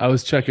 I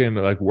was checking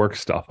like work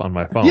stuff on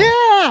my phone.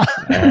 Yeah.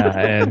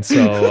 And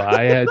so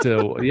I had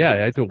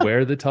to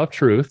wear the tough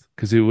truth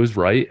because it was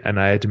right. And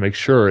I had to make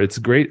sure it's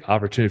a great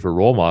opportunity for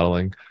role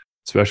modeling,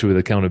 especially with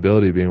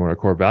accountability being one of our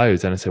core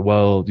values. And I said,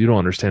 well, you don't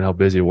understand how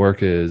busy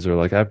work is, or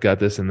like, I've got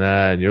this and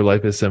that, and your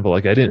life is simple.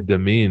 Like I didn't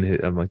demean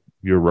it. I'm like,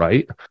 you're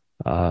right.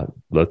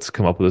 Let's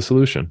come up with a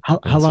solution. How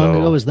long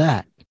ago was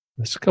that?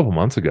 It's a couple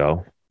months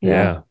ago.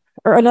 Yeah.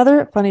 Or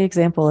another funny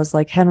example is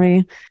like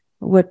Henry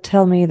would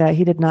tell me that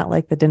he did not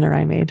like the dinner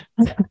I made.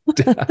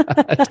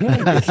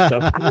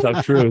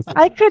 Tough truth.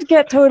 I could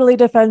get totally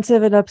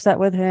defensive and upset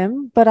with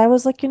him, but I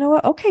was like, you know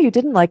what? Okay, you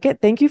didn't like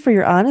it. Thank you for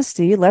your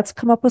honesty. Let's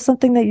come up with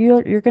something that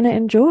you're going to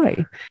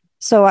enjoy.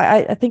 So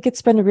I think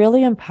it's been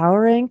really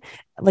empowering.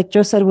 Like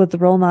Joe said, with the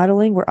role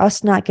modeling, we're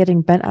us not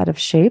getting bent out of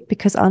shape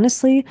because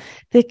honestly,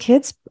 the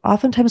kids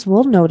oftentimes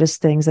will notice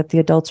things that the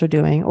adults are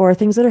doing or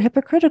things that are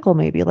hypocritical,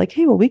 maybe like,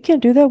 hey, well, we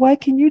can't do that. Why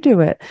can you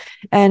do it?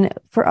 And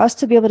for us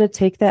to be able to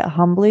take that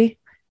humbly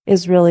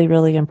is really,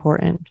 really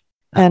important.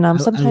 And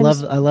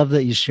sometimes I love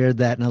that you shared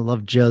that. And I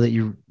love, Joe, that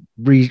you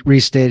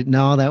restate it.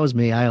 No, that was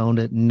me. I owned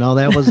it. No,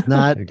 that was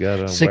not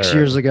 6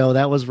 years ago.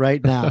 That was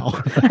right now.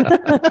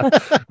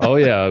 Oh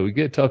yeah, we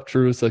get tough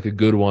truths, like a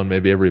good one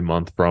maybe every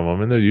month from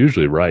them, and they're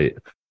usually right.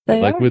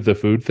 With the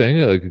food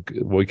thing, like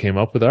we came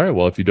up with, all right,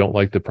 well, if you don't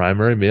like the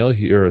primary meal,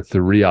 here are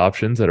 3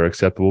 options that are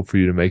acceptable for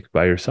you to make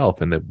by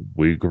yourself, and that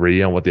we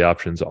agree on what the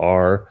options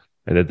are,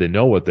 and that they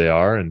know what they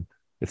are, and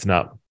it's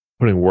not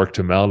putting work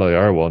to Mel. Like,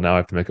 all right, well, now I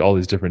have to make all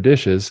these different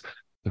dishes.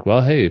 Like,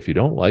 well, hey, if you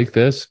don't like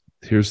this,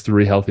 here's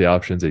 3 healthy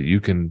options that you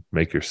can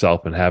make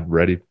yourself and have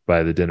ready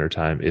by the dinner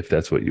time if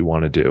that's what you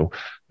want to do,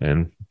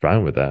 and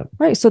fine with that.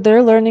 Right. So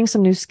they're learning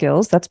some new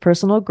skills. That's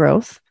personal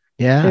growth.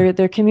 Yeah.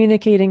 They're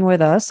communicating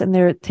with us and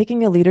they're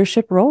taking a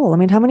leadership role. I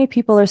mean, how many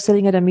people are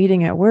sitting at a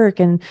meeting at work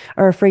and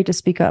are afraid to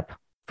speak up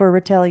for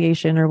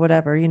retaliation or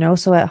whatever,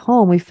 So at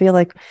home, we feel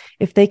like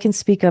if they can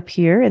speak up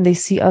here and they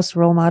see us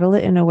role model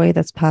it in a way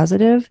that's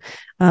positive,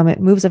 it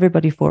moves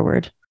everybody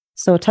forward.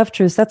 So tough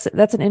truths.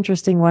 That's an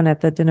interesting one at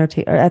the dinner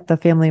or at the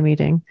family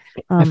meeting.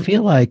 I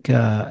feel like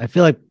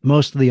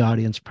most of the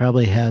audience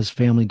probably has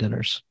family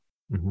dinners.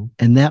 Mm-hmm.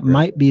 And that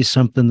might be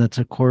something that's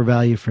a core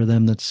value for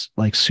them that's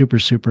like super,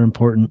 super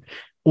important.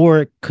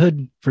 Or it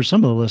could, for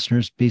some of the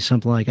listeners, be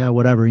something like, oh,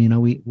 whatever,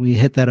 we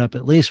hit that up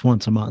at least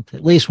once a month.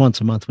 At least once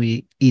a month,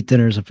 we eat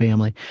dinner as a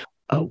family.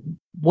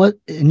 What,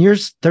 in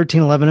yours,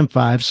 13, 11, and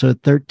 5. So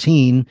at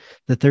 13,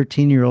 the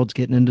 13-year-old's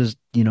getting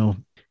into,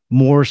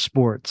 more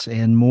sports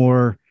and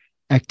more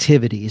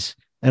activities.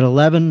 At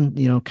 11,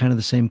 kind of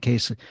the same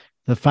case.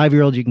 The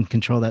 5-year-old, you can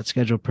control that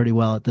schedule pretty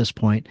well at this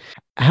point.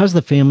 How's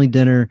the family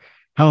dinner?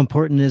 How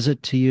important is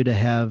it to you to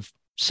have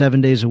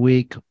 7 days a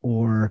week,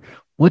 or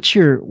what's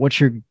your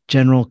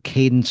general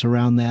cadence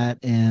around that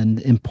and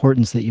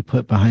importance that you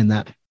put behind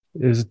that?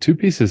 There's 2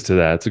 pieces to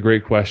that. It's a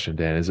great question,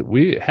 Dan. Is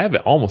we have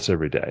it almost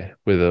every day,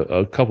 with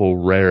a couple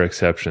rare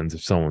exceptions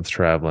if someone's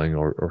traveling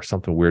or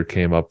something weird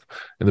came up.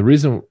 And the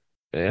reason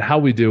and how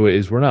we do it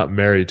is we're not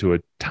married to a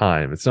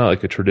time. It's not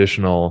like a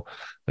traditional,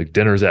 like,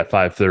 dinner's at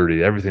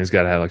 5:30. Everything's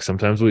got to have, like,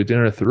 sometimes we eat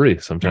dinner at 3,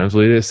 sometimes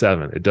we eat at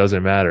 7. It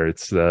doesn't matter.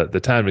 It's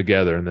the time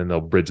together, and then they'll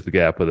bridge the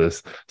gap with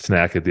a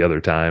snack at the other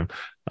time.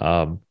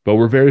 But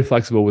we're very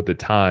flexible with the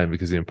time,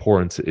 because the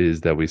importance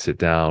is that we sit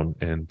down,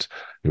 and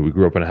we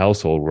grew up in a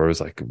household where it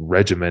was like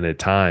regimented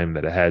time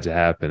that it had to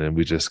happen, and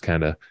we just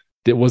kind of,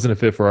 it wasn't a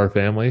fit for our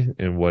family.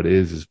 And what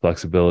is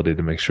flexibility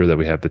to make sure that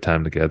we have the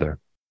time together.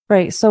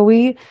 Right. So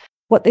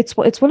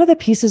it's one of the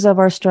pieces of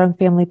our strong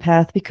family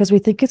path, because we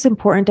think it's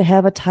important to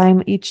have a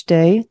time each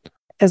day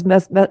as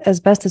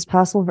best as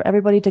possible for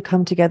everybody to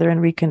come together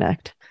and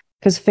reconnect,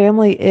 because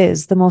family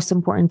is the most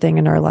important thing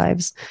in our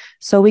lives.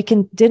 So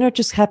dinner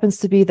just happens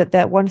to be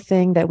that one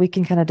thing that we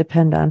can kind of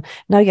depend on.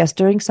 Now, yes,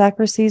 during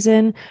soccer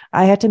season,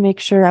 I had to make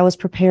sure I was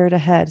prepared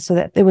ahead so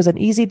that it was an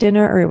easy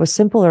dinner, or it was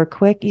simple or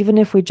quick, even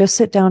if we just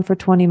sit down for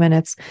 20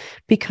 minutes,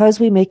 because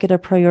we make it a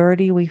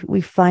priority. We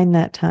find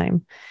that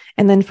time.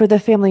 And then for the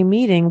family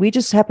meeting, we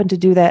just happen to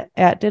do that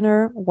at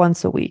dinner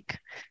once a week.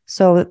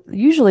 So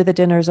usually the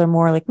dinners are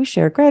more like we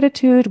share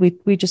gratitude.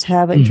 We just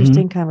have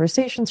interesting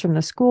conversations from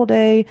the school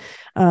day.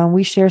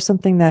 We share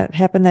something that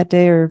happened that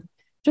day, or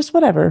just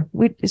whatever.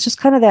 It's just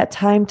kind of that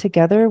time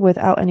together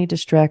without any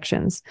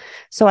distractions.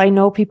 So I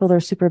know people are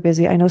super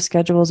busy. I know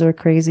schedules are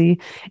crazy,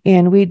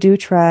 and we do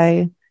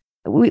try.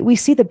 We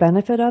see the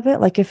benefit of it.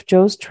 Like if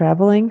Joe's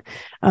traveling,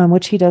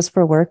 which he does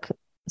for work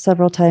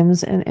several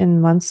times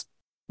in months,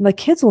 my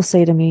kids will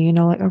say to me,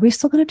 like, are we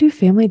still going to do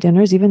family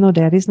dinners even though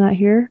daddy's not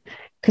here?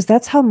 Because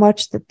that's how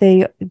much that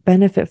they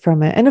benefit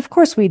from it. And of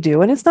course we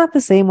do. And it's not the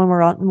same when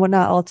we're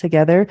not all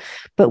together,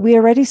 but we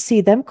already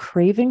see them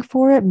craving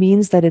for it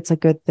means that it's a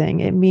good thing.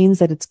 It means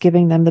that it's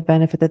giving them the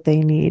benefit that they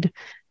need.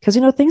 Because,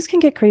 things can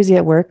get crazy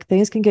at work,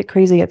 things can get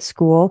crazy at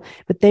school,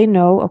 but they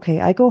know,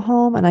 okay, I go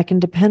home and I can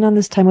depend on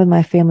this time with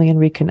my family and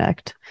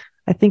reconnect.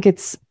 I think it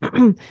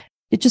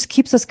just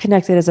keeps us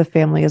connected as a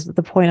family, is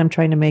the point I'm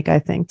trying to make, I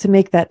think, to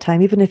make that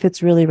time, even if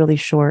it's really, really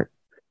short.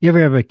 You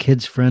ever have a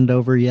kid's friend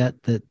over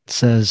yet that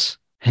says,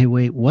 hey,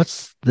 wait,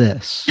 what's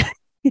this?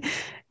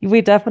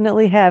 We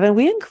definitely have, and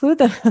we include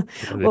them.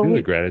 They do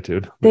the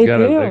gratitude. They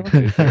do. At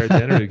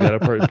dinner, you got to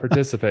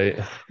participate.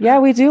 Yeah,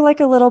 we do like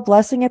a little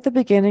blessing at the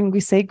beginning.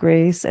 We say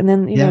grace, and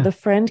then the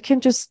friend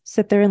can just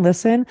sit there and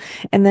listen.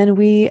 And then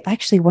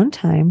one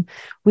time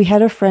we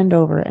had a friend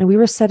over, and we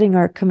were setting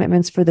our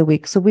commitments for the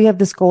week. So we have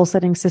this goal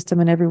setting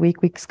system, and every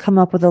week we come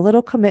up with a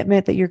little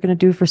commitment that you're going to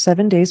do for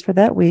 7 days for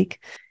that week.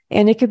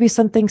 And it could be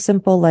something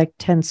simple like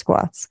 10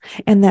 squats.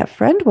 And that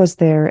friend was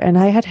there, and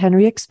I had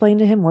Henry explain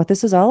to him what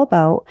this is all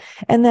about.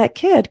 And that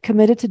kid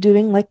committed to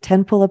doing like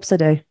 10 pull-ups a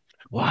day.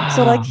 Wow.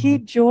 So like he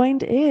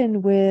joined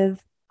in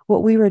with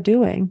what we were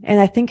doing. And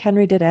I think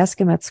Henry did ask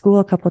him at school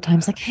a couple of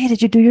times, like, hey,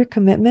 did you do your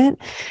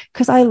commitment?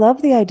 Because I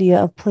love the idea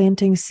of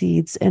planting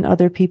seeds in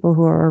other people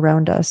who are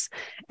around us.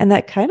 And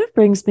that kind of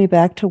brings me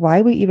back to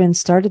why we even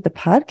started the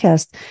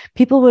podcast.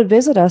 People would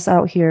visit us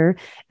out here,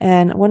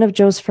 and one of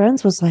Joe's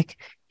friends was like,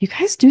 you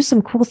guys do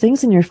some cool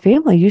things in your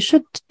family. You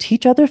should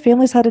teach other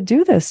families how to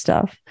do this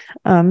stuff.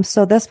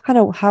 So that's kind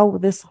of how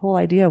this whole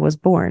idea was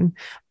born.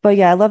 But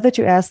yeah, I love that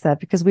you asked that,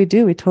 because we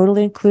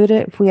totally include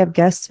it. If we have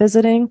guests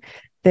visiting,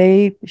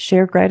 they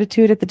share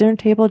gratitude at the dinner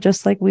table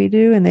just like we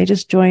do, and they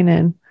just join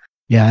in.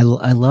 Yeah,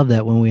 I love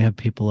that when we have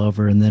people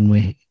over and then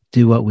we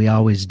do what we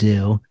always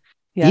do.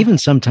 Yeah. Even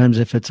sometimes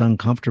if it's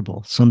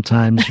uncomfortable,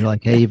 sometimes you're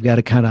like, hey, you've got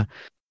to kind of,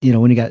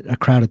 when you got a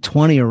crowd of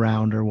 20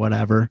 around or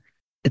whatever,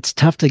 it's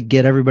tough to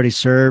get everybody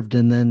served.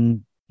 And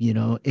then,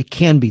 it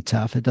can be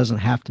tough. It doesn't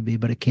have to be,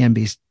 but it can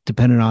be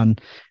dependent on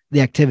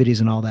the activities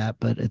and all that.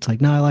 But it's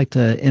like, no, I like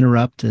to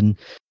interrupt and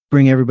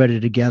bring everybody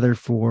together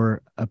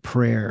for a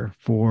prayer,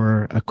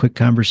 for a quick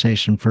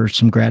conversation, for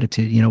some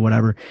gratitude,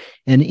 whatever,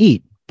 and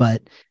eat.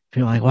 But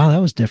you're like, wow,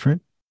 that was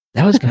different.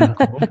 That was kind of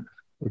cool.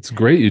 It's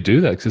great you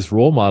do that, because it's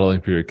role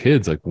modeling for your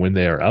kids. Like when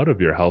they are out of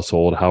your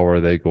household, how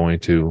are they going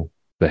to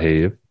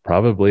behave?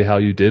 Probably how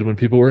you did when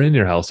people were in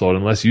your household.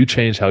 Unless you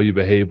change how you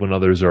behave when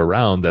others are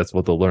around, that's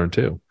what they'll learn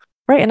too.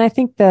 Right. And I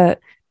think that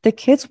the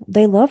kids,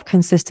 they love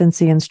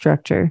consistency and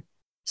structure.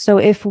 So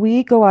if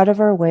we go out of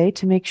our way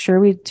to make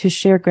sure to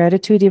share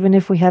gratitude, even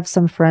if we have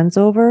some friends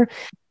over,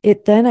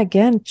 it then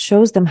again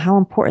shows them how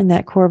important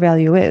that core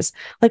value is.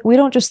 Like we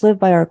don't just live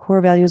by our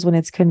core values when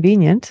it's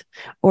convenient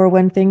or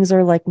when things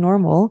are like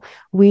normal.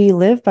 We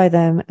live by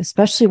them,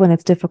 especially when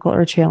it's difficult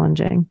or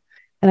challenging.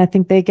 And I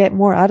think they get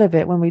more out of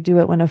it when we do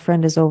it when a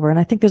friend is over. And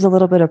I think there's a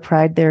little bit of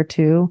pride there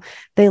too.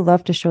 They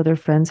love to show their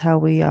friends how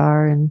we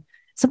are. And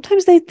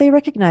sometimes they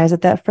recognize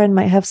that friend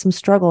might have some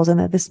struggles and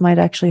that this might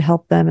actually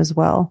help them as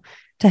well,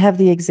 to have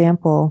the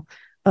example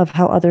of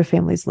how other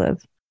families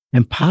live.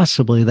 And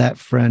possibly that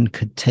friend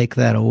could take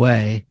that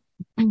away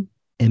and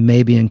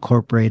maybe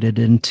incorporate it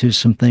into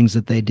some things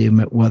that they do,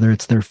 whether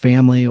it's their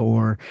family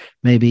or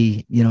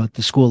maybe, at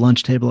the school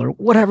lunch table or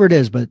whatever it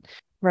is. But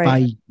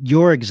by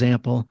your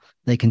example,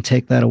 they can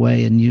take that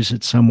away and use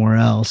it somewhere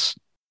else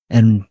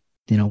and,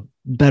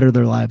 better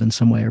their life in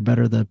some way or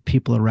better the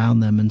people around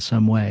them in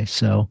some way.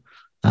 So,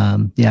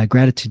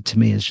 gratitude to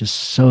me is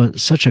just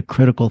such a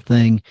critical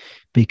thing,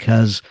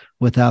 because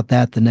without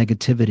that, the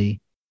negativity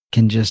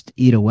can just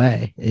eat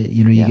away.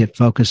 You get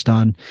focused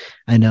on,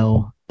 I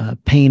know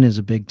pain is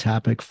a big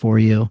topic for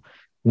you,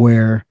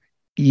 where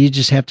you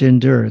just have to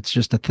endure. It's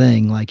just a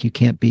thing. Like you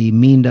can't be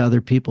mean to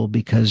other people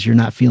because you're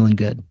not feeling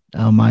good.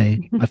 My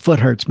foot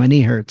hurts, my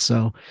knee hurts.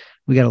 So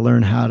we got to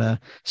learn how to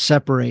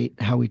separate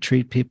how we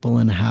treat people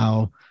and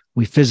how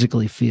we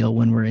physically feel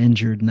when we're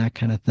injured and that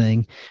kind of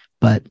thing.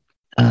 But,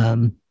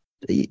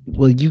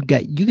 you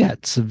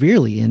got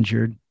severely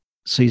injured,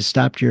 so you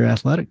stopped your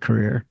athletic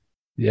career.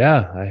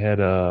 Yeah, I had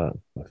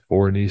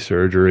 4 knee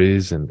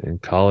surgeries in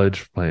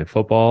college playing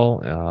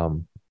football.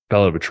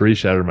 Fell out of a tree,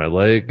 shattered my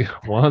leg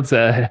once.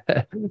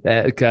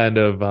 That kind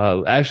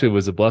of actually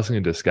was a blessing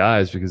in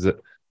disguise, because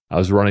I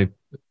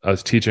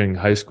was teaching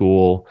high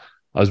school.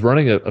 I was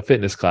running a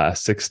fitness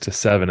class 6 to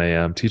 7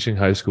 a.m., teaching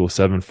high school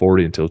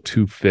 7:40 until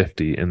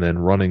 2:50, and then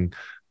running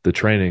the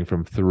training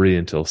from 3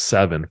 until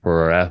 7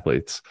 for our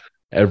athletes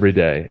every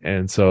day.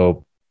 And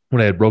so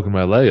when I had broken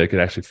my leg, I could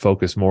actually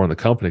focus more on the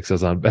company because I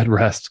was on bed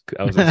rest.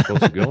 I wasn't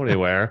supposed to go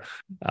anywhere.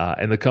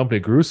 And the company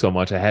grew so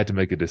much, I had to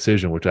make a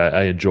decision, which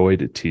I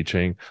enjoyed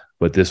teaching,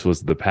 but this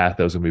was the path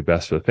that was going to be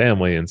best for the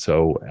family. And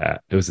so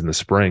it was in the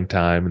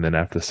springtime. And then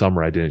after the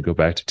summer, I didn't go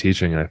back to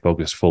teaching, and I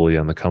focused fully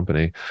on the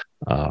company,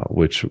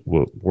 which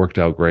worked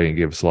out great and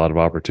gave us a lot of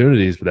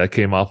opportunities. But that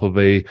came off of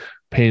a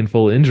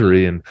painful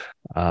injury. And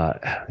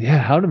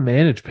how to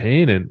manage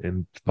pain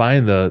and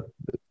find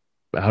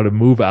how to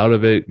move out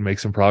of it, make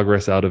some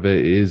progress out of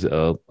it is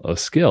a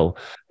skill.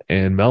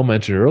 And Mel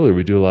mentioned earlier,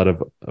 we do a lot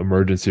of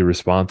emergency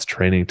response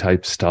training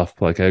type stuff.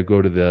 Like I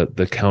go to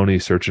the county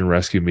search and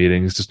rescue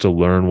meetings just to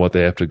learn what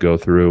they have to go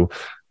through.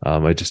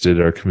 I just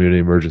did our community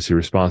emergency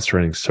response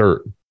training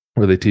CERT,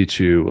 where they teach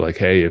you like,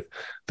 hey,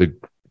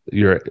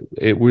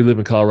 if we live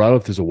in Colorado,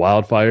 if there's a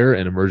wildfire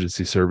and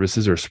emergency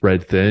services are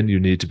spread thin, you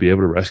need to be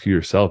able to rescue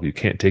yourself. You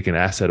can't take an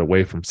asset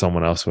away from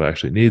someone else who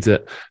actually needs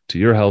it to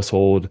your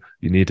household.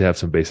 You need to have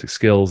some basic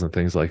skills and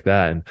things like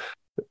that. And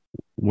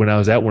when I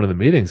was at one of the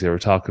meetings, they were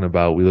talking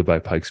about, we live by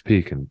Pikes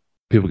Peak and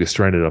people get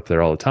stranded up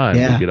there all the time.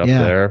 They get up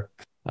there.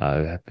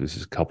 This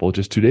is a couple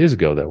just 2 days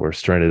ago that were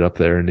stranded up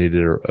there and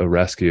needed a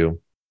rescue.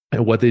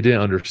 And what they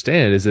didn't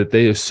understand is that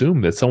they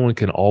assume that someone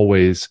can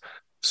always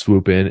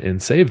swoop in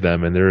and save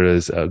them. And there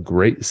is a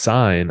great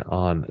sign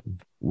on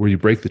where you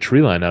break the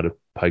tree line out of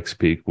Pikes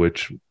Peak,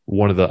 which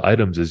one of the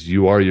items is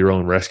you are your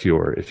own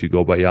rescuer if you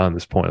go beyond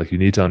this point. Like you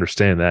need to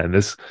understand that. And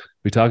this,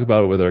 we talk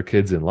about it with our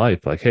kids in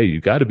life, like, hey, you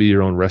got to be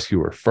your own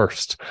rescuer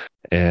first.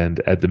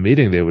 And at the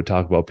meeting, they would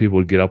talk about people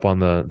would get up on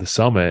the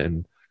summit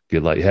and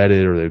get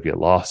lightheaded, or they'd get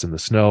lost in the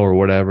snow or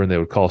whatever. And they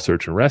would call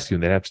search and rescue,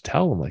 and they'd have to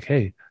tell them like,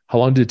 hey, how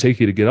long did it take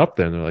you to get up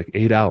there? And they're like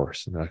 8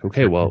 hours. And they're like,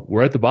 okay, well,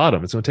 we're at the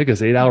bottom. It's going to take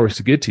us 8 hours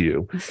to get to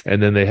you.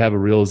 And then they have a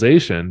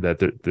realization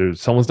that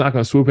there's someone's not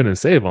going to swoop in and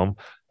save them.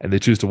 And they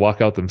choose to walk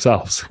out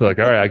themselves. Like,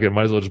 all right,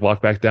 might as well just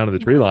walk back down to the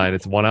tree line.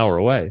 It's 1 hour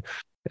away.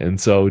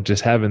 And so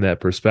just having that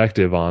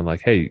perspective on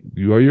like, hey,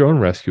 you are your own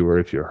rescuer.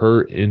 If you're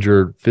hurt,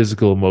 injured,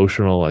 physical,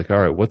 emotional, like, all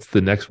right, what's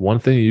the next one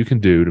thing you can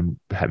do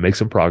to make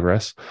some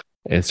progress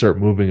and start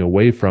moving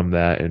away from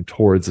that and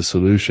towards a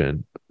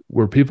solution?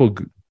 Where people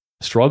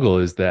struggle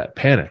is that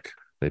panic.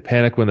 They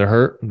panic when they're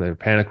hurt, they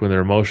panic when they're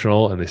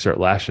emotional, and they start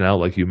lashing out,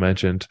 like you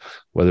mentioned,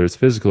 whether it's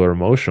physical or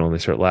emotional, and they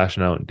start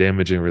lashing out and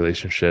damaging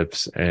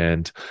relationships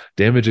and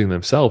damaging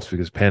themselves,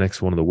 because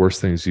panic's one of the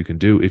worst things you can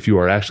do if you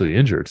are actually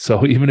injured.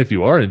 So even if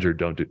you are injured,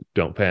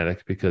 don't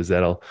panic, because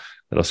that'll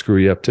screw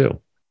you up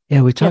too.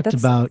 Yeah, we talked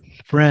about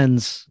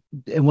friends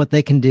and what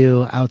they can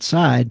do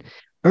outside.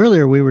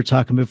 Earlier, we were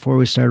talking before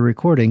we started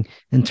recording,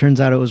 and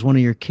turns out it was one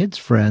of your kids'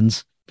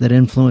 friends that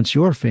influenced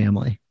your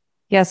family.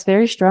 Yes,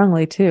 very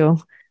strongly too.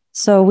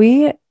 So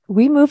we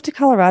moved to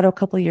Colorado a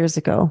couple of years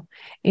ago.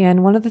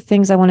 And one of the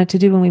things I wanted to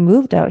do when we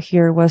moved out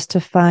here was to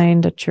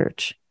find a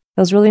church.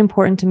 That was really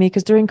important to me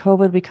because during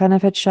COVID, we kind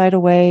of had shied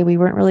away. We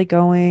weren't really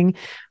going.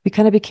 We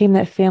kind of became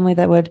that family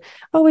that would,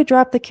 we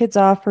drop the kids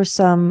off for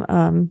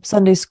some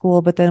Sunday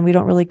school, but then we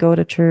don't really go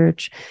to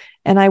church.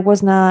 And I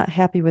was not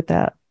happy with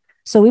that.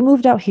 So we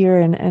moved out here,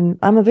 and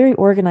I'm a very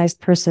organized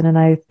person, and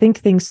I think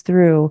things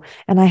through.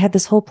 And I had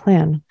this whole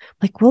plan,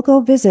 like, we'll go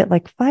visit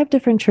like 5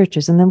 different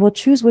churches, and then we'll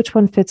choose which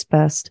one fits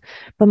best.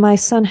 But my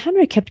son,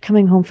 Henry, kept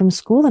coming home from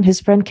school, and his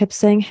friend kept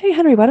saying, hey,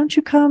 Henry, why don't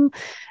you come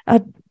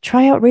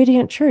try out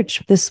Radiant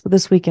Church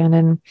this weekend?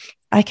 And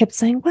I kept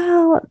saying,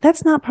 well,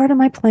 that's not part of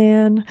my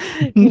plan.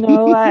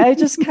 I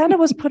just kind of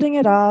was putting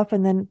it off.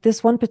 And then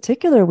this one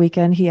particular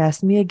weekend, he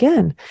asked me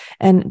again.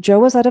 And Joe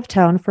was out of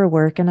town for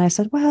work. And I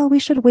said, well, we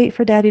should wait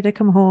for Daddy to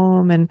come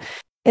home. And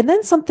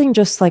then something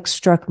just like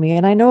struck me.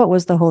 And I know it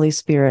was the Holy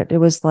Spirit. It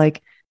was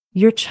like,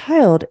 your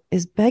child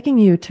is begging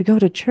you to go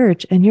to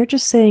church, and you're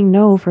just saying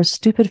no for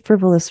stupid,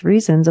 frivolous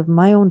reasons of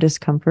my own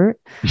discomfort.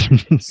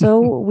 So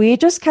we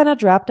just kind of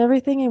dropped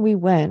everything and we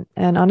went.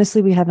 And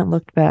honestly, we haven't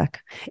looked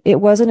back. It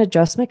was an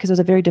adjustment because it was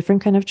a very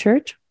different kind of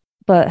church,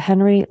 but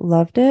Henry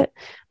loved it.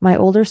 My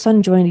older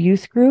son joined a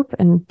youth group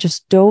and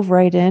just dove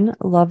right in,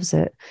 loves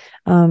it.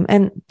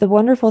 And the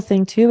wonderful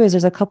thing too is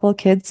there's a couple of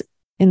kids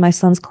in my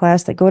son's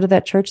class that go to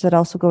that church that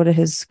also go to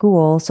his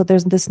school. So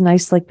there's this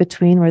nice like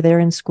between where they're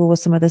in school with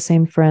some of the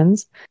same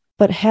friends.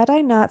 But had I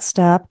not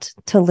stopped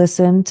to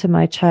listen to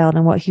my child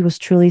and what he was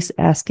truly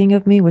asking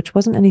of me, which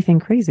wasn't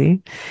anything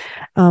crazy,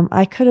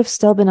 I could have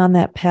still been on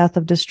that path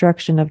of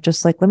destruction of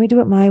just like, let me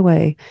do it my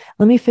way.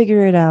 Let me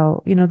figure it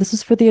out. This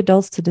is for the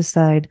adults to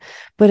decide.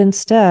 But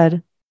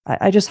instead,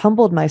 I just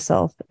humbled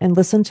myself and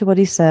listened to what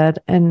he said.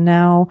 And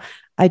now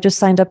I just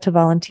signed up to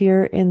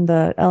volunteer in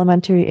the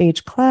elementary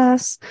age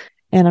class.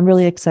 And I'm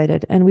really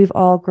excited. And we've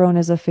all grown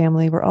as a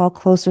family. We're all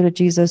closer to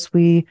Jesus.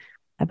 I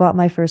bought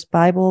my first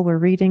Bible. We're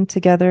reading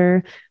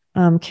together.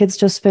 Kids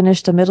just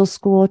finished a middle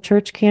school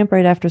church camp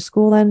right after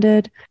school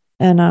ended.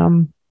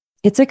 And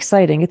it's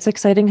exciting. It's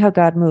exciting how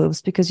God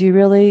moves, because you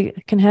really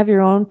can have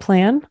your own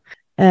plan.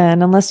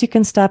 And unless you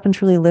can stop and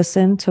truly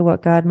listen to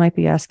what God might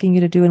be asking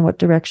you to do and what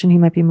direction he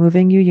might be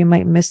moving you, you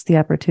might miss the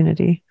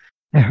opportunity.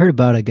 I heard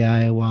about a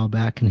guy a while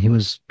back, and he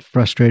was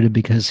frustrated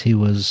because he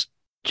was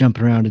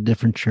jumping around to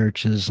different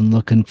churches and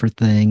looking for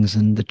things.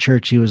 And the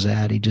church he was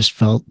at, he just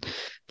felt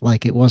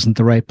like it wasn't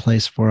the right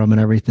place for him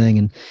and everything.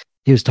 And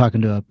he was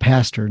talking to a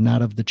pastor,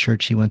 not of the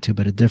church he went to,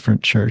 but a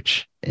different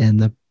church. And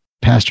the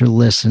pastor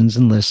listens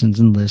and listens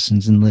and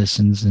listens and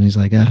listens. And he's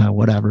like,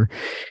 whatever.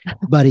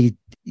 But he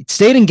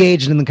stayed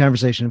engaged in the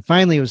conversation. And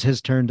finally, it was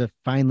his turn to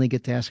finally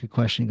get to ask a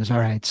question. He goes, all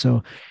right,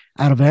 so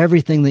out of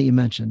everything that you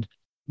mentioned,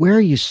 where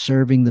are you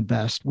serving the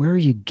best? Where are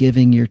you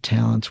giving your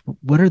talents?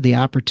 What are the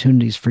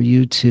opportunities for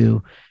you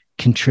to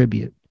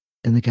contribute?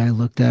 And the guy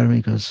looked at him and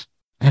he goes,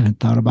 I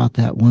haven't thought about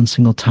that one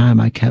single time.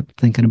 I kept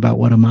thinking about,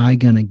 what am I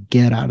going to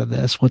get out of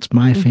this? What's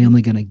my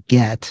family going to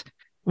get?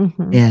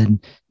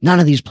 And none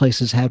of these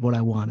places had what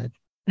I wanted.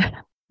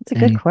 It's a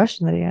good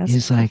question that he asked.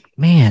 He's like,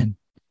 man,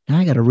 now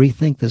I got to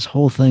rethink this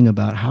whole thing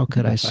about how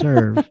could I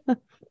serve?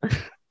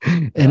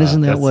 And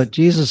isn't that what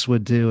Jesus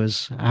would do,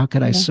 is how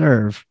could I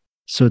serve?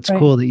 So it's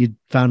cool that you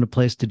found a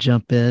place to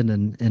jump in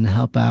and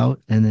help out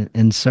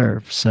and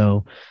serve.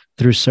 So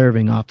through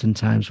serving,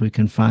 oftentimes we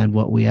can find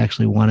what we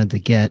actually wanted to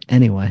get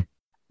anyway.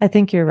 I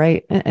think you're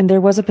right. And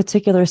there was a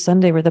particular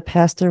Sunday where the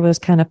pastor was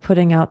kind of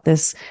putting out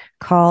this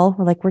call.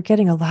 We're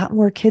getting a lot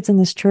more kids in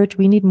this church.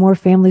 We need more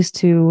families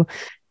to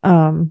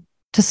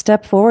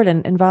step forward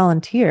and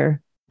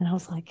volunteer. And I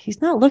was like,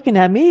 he's not looking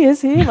at me, is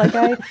he?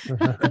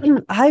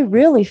 I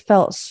really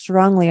felt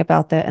strongly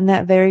about that. And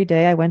that very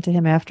day I went to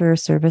him after a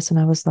service and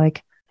I was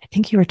like, I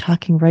think you were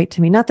talking right to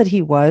me. Not that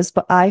he was,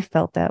 but I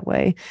felt that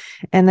way.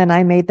 And then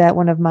I made that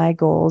one of my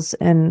goals.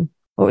 And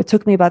it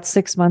took me about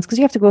 6 months, because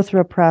you have to go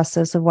through a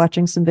process of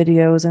watching some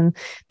videos, and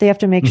they have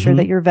to make sure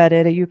that you're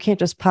vetted. You can't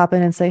just pop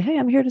in and say, hey,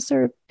 I'm here to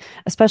serve,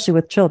 especially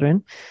with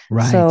children.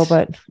 Right. So,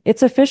 but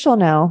it's official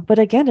now. But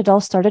again, it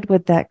all started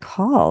with that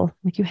call.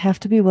 You have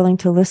to be willing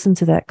to listen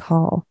to that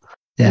call.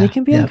 And it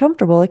can be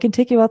uncomfortable. It can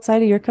take you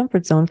outside of your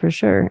comfort zone for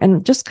sure.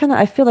 And just kind of,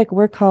 I feel like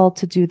we're called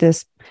to do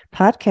this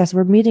podcast.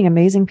 We're meeting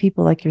amazing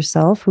people like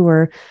yourself who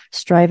are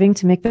striving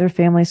to make their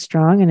families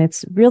strong. And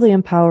it's really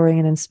empowering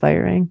and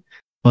inspiring.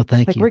 Well,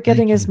 thank you. We're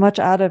getting as much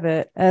out of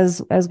it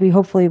as we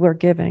hopefully we're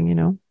giving, you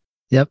know?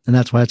 Yep. And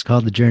that's why it's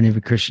called The Journey of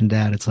a Christian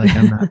Dad. It's like,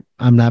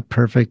 I'm not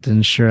perfect.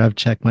 And sure, I've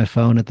checked my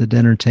phone at the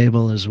dinner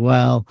table as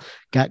well.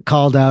 Got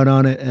called out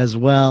on it as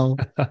well.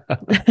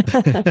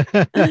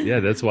 Yeah.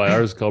 That's why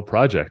ours is called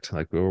Project.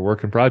 Like we were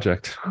working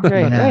project.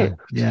 Right.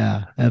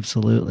 Yeah,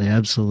 absolutely.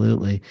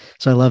 Absolutely.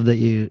 So I love that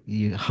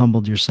you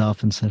humbled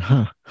yourself and said,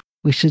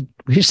 we should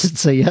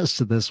say yes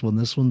to this one.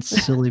 This one's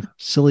silly,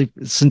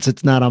 since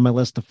it's not on my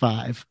list of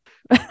 5.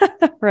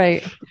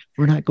 Right.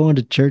 We're not going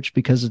to church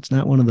because it's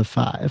not one of the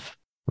 5.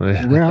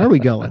 Where are we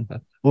going?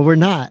 Well, we're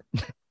not.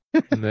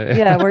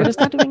 Yeah, we're just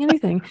not doing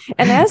anything.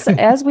 And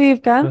as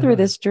we've gone through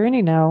this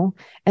journey now,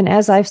 and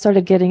as I've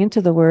started getting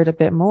into the word a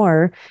bit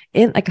more,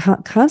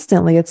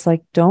 constantly, it's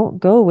like, don't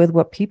go with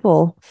what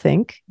people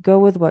think, go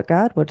with what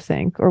God would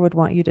think or would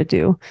want you to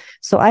do.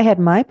 So I had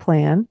my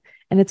plan,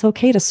 and it's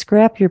okay to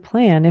scrap your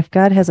plan if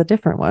God has a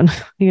different one,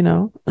 you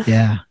know?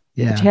 Yeah.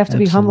 But you have to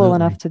be humble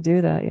enough to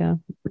do that. Yeah.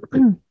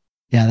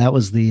 Yeah. That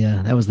was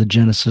the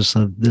genesis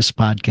of this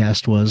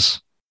podcast.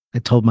 Was I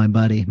told my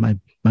buddy, my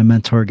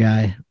mentor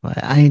guy,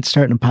 I ain't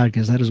starting a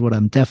podcast. That is what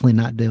I'm definitely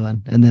not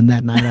doing. And then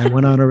that night I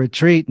went on a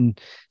retreat and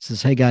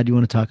says, "Hey, God, you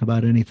want to talk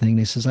about anything?" And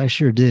he says, "I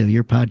sure do.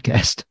 Your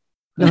podcast."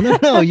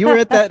 No. You were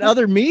at that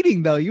other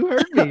meeting though. You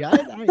heard me.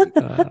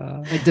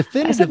 I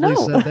definitively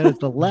said that it's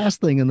the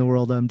last thing in the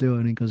world I'm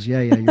doing. He goes,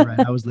 yeah, you're right.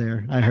 I was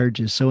there. I heard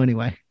you. So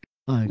anyway,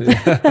 all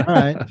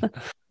right.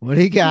 What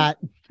do you got?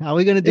 How are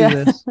we going to do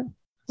this?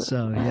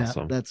 So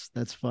awesome.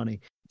 That's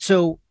funny.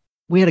 So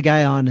we had a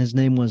guy on, his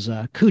name was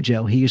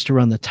Cujo. He used to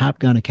run the Top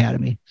Gun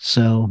Academy.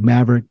 So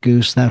Maverick,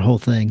 Goose, that whole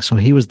thing. So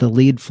he was the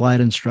lead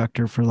flight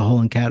instructor for the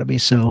whole academy.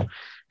 So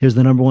he was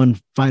the number 1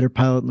 fighter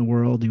pilot in the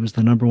world. He was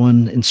the number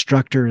 1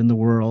 instructor in the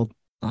world.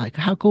 Like,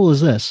 how cool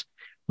is this?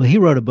 Well, he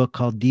wrote a book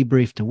called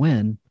Debrief to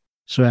Win.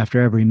 So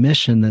after every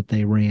mission that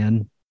they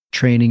ran,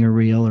 training or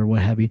real or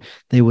what have you,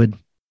 they would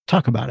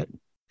talk about it.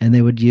 And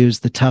they would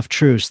use the tough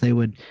truths. They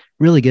would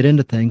really get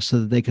into things so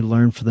that they could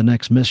learn for the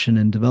next mission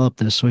and develop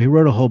this. So he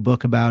wrote a whole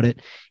book about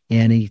it.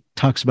 And he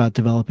talks about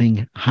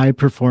developing high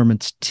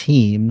performance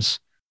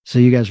teams. So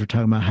you guys were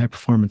talking about high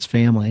performance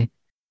family.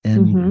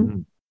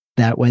 And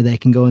that way they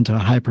can go into a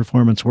high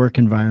performance work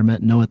environment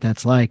and know what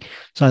that's like.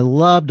 So I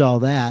loved all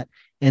that.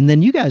 And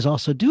then you guys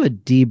also do a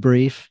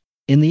debrief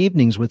in the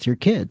evenings with your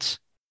kids.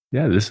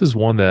 Yeah, this is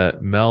one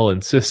that Mel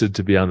insisted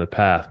to be on the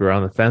path. We're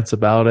on the fence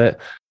about it,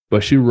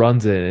 but she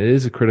runs it. And it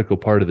is a critical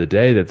part of the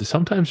day that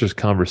sometimes there's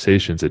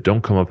conversations that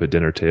don't come up at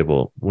dinner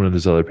table when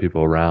there's other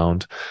people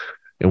around.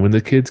 And when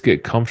the kids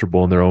get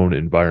comfortable in their own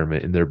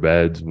environment, in their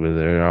beds, when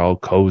they're all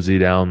cozy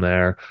down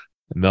there,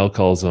 Mel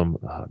calls them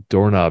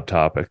doorknob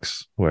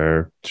topics,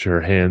 where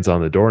her hand's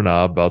on the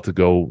doorknob, about to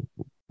go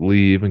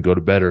leave and go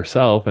to bed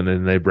herself. And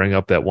then they bring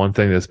up that one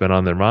thing that's been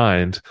on their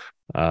mind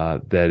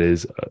that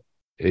is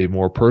a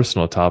more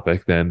personal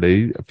topic than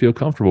they feel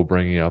comfortable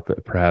bringing up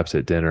perhaps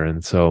at dinner.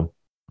 And so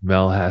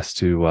Mel has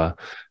to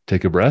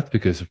take a breath,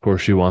 because of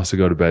course she wants to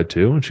go to bed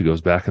too. And she goes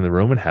back in the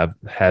room and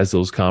has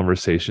those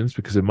conversations,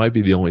 because it might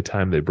be the only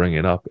time they bring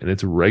it up. And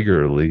it's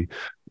regularly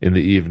in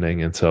the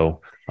evening. And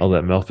so I'll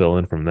let Mel fill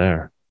in from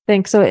there.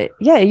 Thanks. So it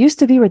used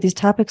to be where these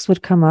topics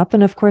would come up,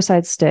 and of course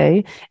I'd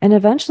stay, and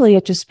eventually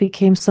it just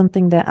became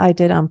something that I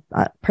did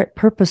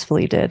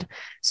purposefully did.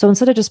 So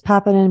instead of just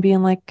popping in and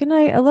being like, "Good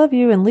night, I love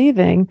you," and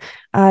leaving,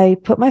 I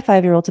put my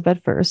 5-year-old to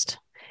bed first,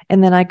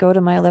 and then I go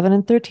to my 11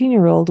 and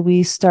 13-year-old.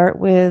 We start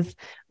with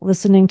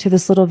listening to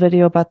this little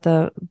video about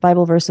the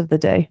Bible verse of the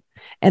day,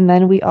 and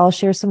then we all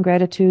share some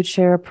gratitude,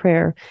 share a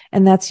prayer,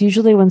 and that's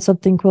usually when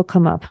something will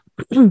come up.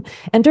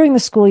 And during the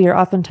school year,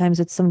 oftentimes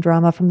it's some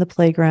drama from the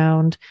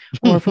playground,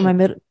 or for my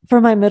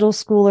middle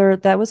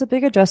schooler, that was a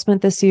big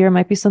adjustment this year.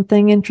 Might be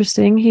something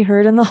interesting he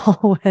heard in the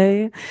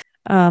hallway.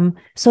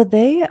 So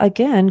they,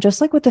 again, just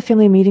like with the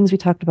family meetings we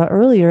talked about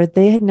earlier,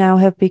 they now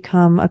have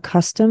become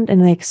accustomed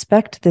and they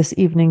expect this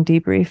evening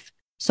debrief.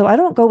 So I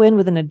don't go in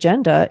with an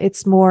agenda.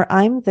 It's more,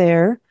 I'm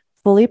there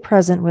fully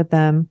present with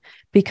them,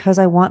 because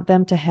I want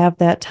them to have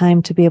that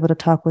time to be able to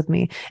talk with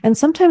me. And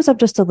sometimes I'm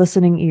just a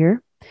listening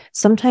ear.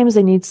 Sometimes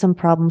they need some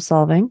problem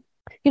solving.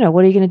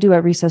 What are you going to do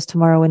at recess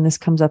tomorrow when this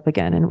comes up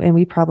again? And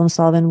we problem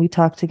solve and we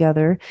talk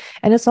together.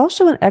 And it's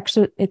also an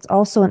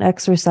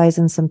exercise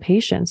in some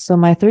patience. So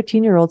my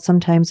 13-year-old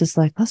sometimes is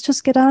like, let's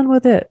just get on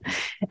with it.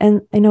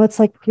 And it's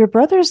like your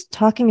brother's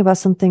talking about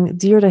something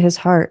dear to his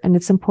heart. And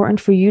it's important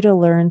for you to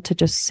learn to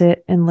just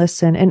sit and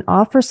listen and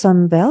offer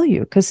some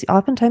value, because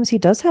oftentimes he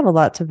does have a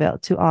lot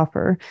to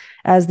offer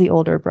as the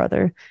older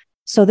brother.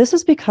 So this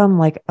has become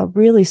like a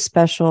really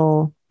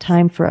special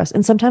time for us.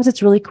 And sometimes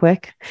it's really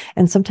quick.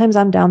 And sometimes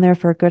I'm down there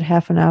for a good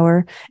half an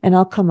hour, and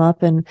I'll come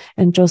up and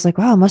Joe's like,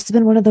 wow, it must have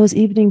been one of those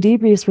evening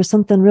debriefs where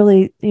something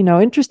really,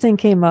 interesting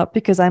came up,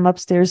 because I'm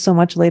upstairs so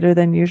much later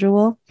than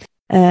usual.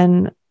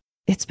 And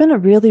it's been a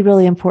really,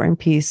 really important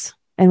piece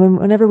And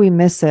whenever we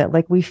miss it,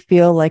 like we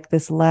feel like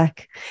this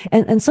lack.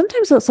 And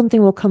sometimes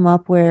something will come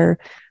up where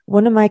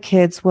one of my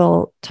kids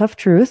will, tough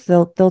truth,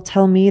 they'll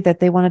tell me that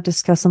they want to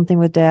discuss something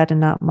with dad and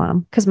not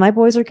mom. Because my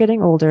boys are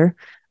getting older.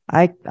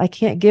 I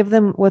can't give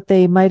them what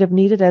they might have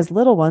needed as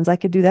little ones. I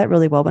could do that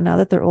really well, but now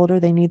that they're older,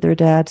 they need their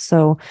dad.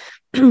 So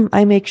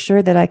I make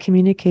sure that I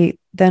communicate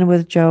then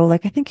with Joe,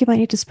 like, I think you might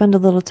need to spend a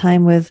little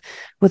time with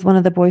one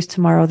of the boys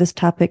tomorrow. This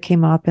topic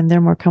came up and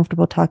they're more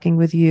comfortable talking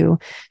with you.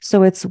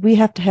 So we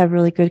have to have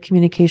really good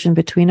communication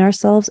between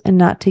ourselves and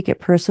not take it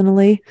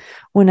personally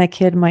when a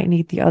kid might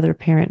need the other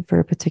parent for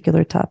a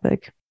particular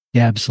topic.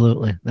 Yeah,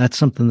 absolutely. That's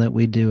something that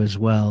we do as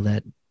well.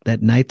 That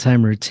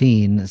nighttime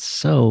routine is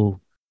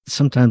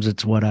sometimes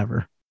it's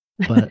whatever,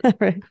 but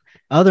right.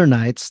 Other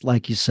nights,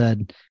 like you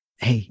said,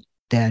 hey,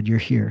 dad, you're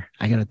here.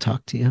 I got to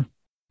talk to you.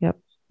 Yep.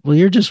 Well,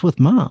 you're just with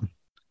mom.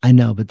 I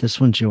know, but this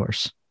one's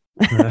yours.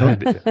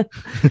 Like,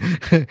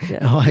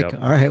 yep.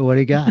 All right, what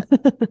do you got?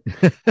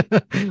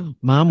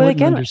 Mom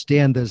wouldn't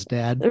understand this,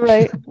 dad.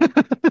 Right.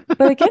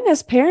 But again,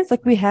 as parents,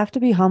 like, we have to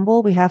be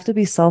humble. We have to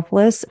be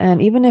selfless.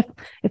 And even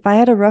if I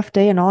had a rough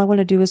day and all I want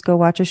to do is go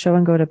watch a show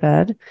and go to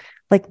bed,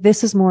 like,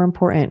 this is more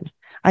important.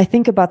 I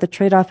think about the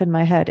trade-off in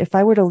my head. If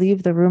I were to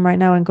leave the room right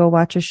now and go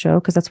watch a show,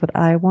 because that's what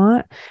I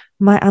want,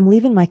 I'm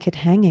leaving my kid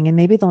hanging, and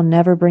maybe they'll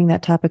never bring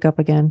that topic up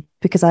again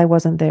because I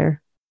wasn't there.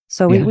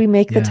 So we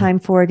make the time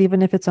for it,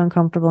 even if it's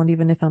uncomfortable and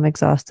even if I'm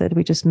exhausted.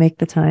 We just make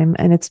the time,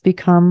 and it's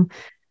become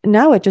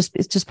now it's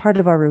just part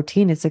of our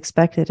routine. It's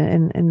expected,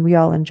 and we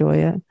all enjoy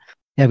it.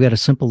 Yeah, I've got a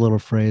simple little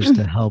phrase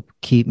to help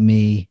keep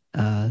me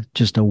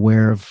just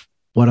aware of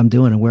what I'm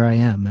doing and where I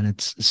am, and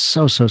it's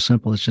so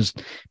simple. It's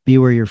just be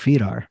where your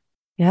feet are.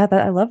 Yeah,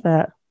 I love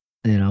that.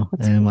 You know,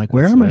 and I'm like,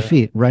 where are my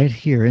feet? Right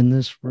here in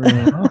this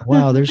room. Oh,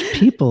 wow, there's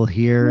people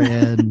here,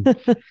 and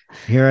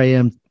here I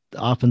am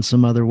off in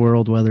some other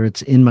world, whether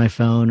it's in my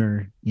phone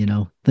or, you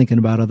know, thinking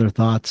about other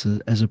thoughts,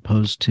 as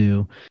opposed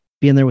to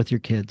being there with your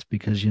kids,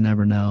 because you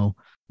never know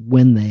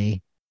when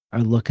they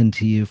are looking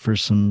to you for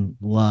some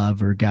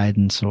love or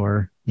guidance,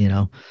 or, you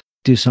know,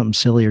 do something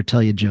silly or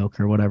tell you a joke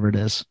or whatever it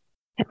is.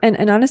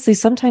 And honestly,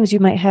 sometimes you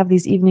might have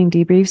these evening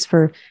debriefs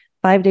for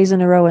 5 days in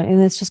a row, and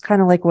it's just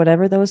kind of like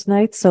whatever those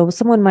nights. So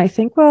someone might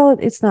think, well,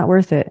 it's not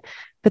worth it.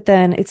 But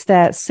then it's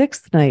that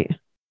sixth night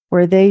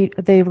where they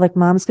like,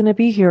 mom's going to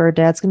be here or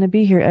dad's going to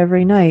be here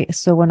every night.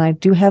 So when I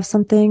do have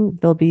something,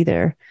 they'll be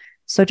there.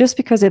 So just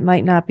because it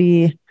might not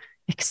be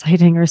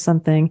exciting or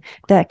something,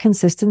 that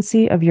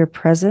consistency of your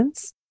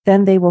presence,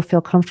 then they will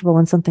feel comfortable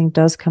when something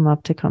does come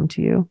up to come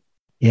to you.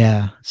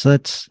 Yeah. So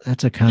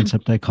that's a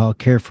concept I call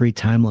carefree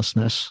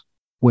timelessness,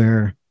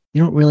 where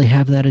you don't really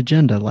have that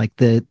agenda. Like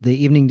the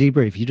evening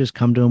debrief, you just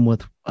come to them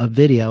with a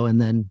video and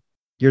then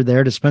you're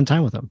there to spend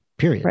time with them,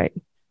 period. Right.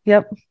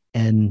 Yep.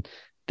 And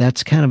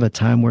that's kind of a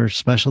time where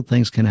special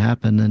things can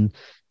happen. And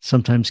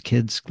sometimes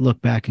kids look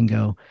back and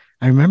go,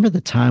 I remember the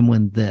time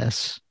when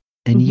this,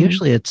 and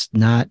usually it's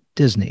not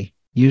Disney.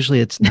 Usually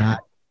it's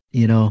not,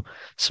 you know,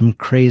 some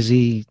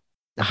crazy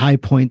high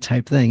point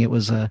type thing. It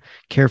was a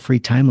carefree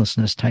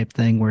timelessness type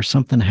thing where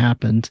something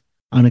happened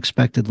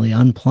unexpectedly,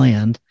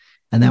 unplanned.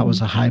 And that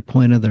was a high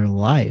point of their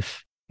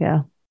life.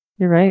 Yeah,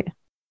 you're right.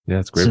 Yeah,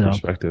 it's great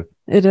perspective.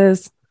 It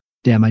is.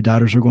 Yeah, my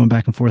daughters were going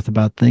back and forth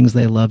about things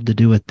they loved to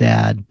do with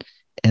dad.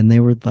 And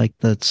they were like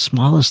the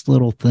smallest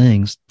little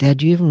things. Dad,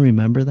 do you even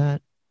remember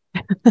that?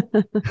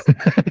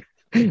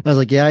 I was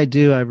like, yeah, I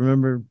do. I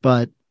remember.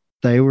 But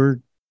they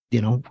were, you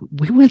know,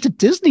 we went to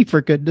Disney,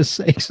 for goodness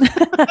sakes. No,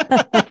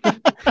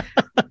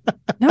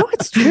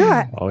 it's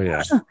true. Oh,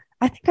 yeah.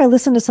 I think I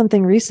listened to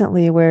something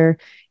recently where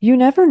you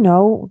never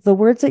know, the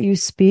words that you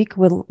speak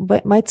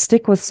might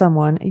stick with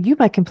someone. You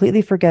might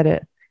completely forget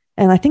it.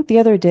 And I think the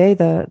other day,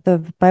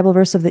 the Bible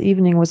verse of the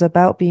evening was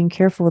about being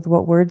careful with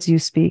what words you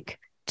speak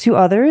to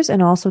others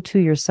and also to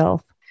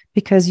yourself,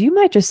 because you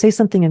might just say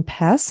something in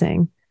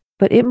passing,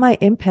 but it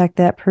might impact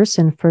that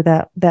person for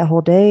that whole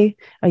day,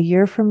 a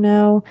year from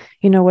now,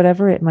 you know,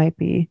 whatever it might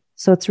be.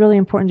 So it's really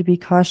important to be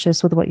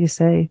cautious with what you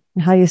say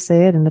and how you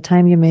say it and the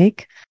time you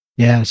make.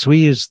 Yeah. So we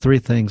use 3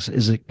 things.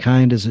 Is it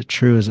kind? Is it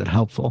true? Is it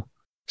helpful?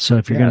 So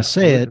if you're going to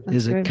say it,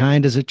 is it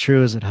kind? Is it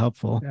true? Is it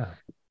helpful? Yeah.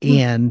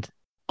 And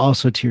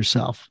also to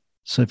yourself.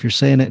 So if you're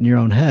saying it in your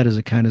own head, is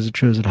it kind? Is it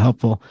true? Is it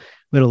helpful?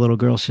 We had a little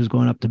girl, she was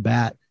going up to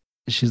bat.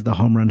 She's the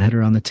home run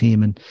hitter on the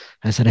team. And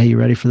I said, hey, you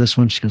ready for this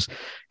one? She goes,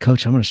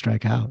 Coach, I'm going to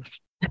strike out.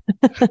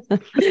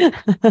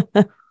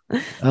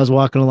 I was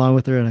walking along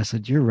with her and I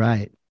said, you're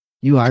right.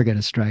 You are going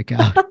to strike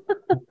out.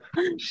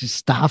 She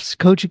stops.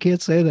 Coach, you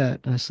can't say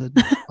that. I said,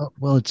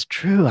 well, it's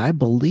true. I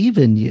believe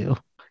in you.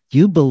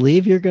 You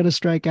believe you're going to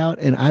strike out,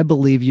 and I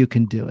believe you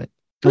can do it.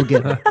 Go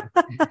get it.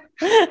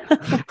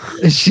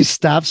 And she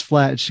stops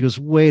flat. And she goes,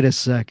 wait a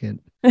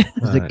second.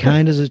 Is it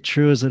kind? Is it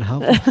true? Is it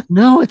helpful?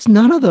 No, it's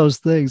none of those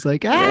things.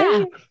 Like,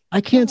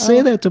 I can't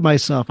say that to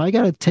myself. I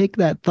got to take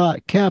that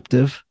thought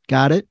captive.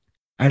 Got it?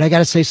 All right, I got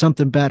to say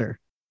something better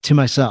to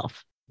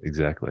myself.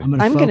 Exactly. I'm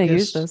going to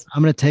use this.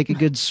 I'm going to take a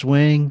good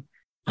swing.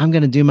 I'm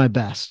going to do my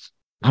best.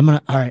 All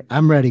right,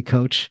 I'm ready,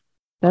 Coach.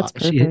 That's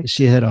perfect.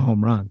 She hit a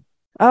home run.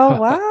 Oh,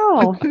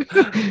 wow.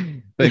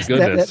 Thank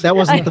goodness. That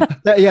wasn't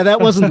that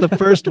wasn't the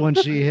first one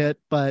she hit,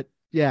 but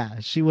yeah,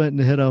 she went and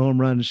hit a home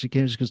run, and she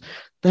goes,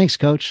 thanks,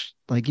 coach.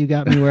 Like, you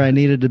got me where I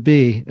needed to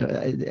be.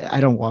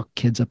 I don't walk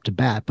kids up to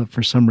bat, but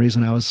for some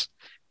reason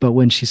but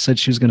when she said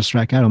she was going to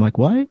strike out, I'm like,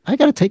 why? I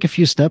got to take a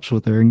few steps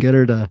with her and get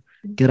her to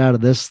get out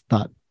of this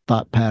thought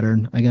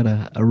pattern. I got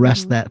to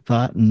arrest that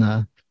thought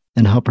and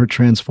help her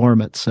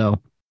transform it. So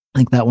I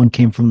think that one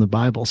came from the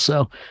Bible.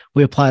 So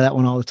we apply that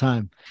one all the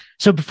time.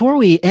 So before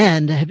we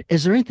end,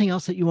 is there anything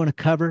else that you want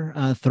to cover,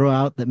 throw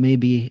out that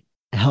maybe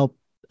help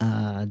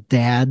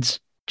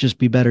dads just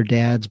be better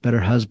dads, better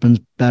husbands,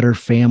 better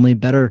family,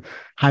 better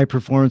high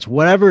performance,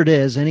 whatever it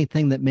is,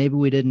 anything that maybe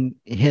we didn't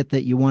hit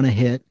that you want to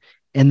hit?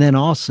 And then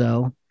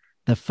also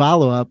the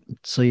follow-up,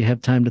 so you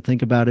have time to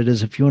think about it,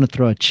 is if you want to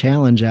throw a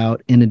challenge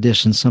out, in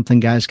addition, something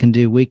guys can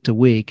do week to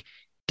week,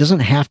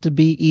 doesn't have to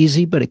be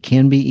easy, but it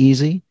can be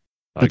easy.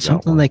 But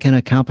something they can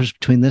accomplish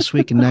between this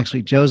week and next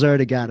week. Joe's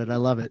already got it. I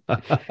love it.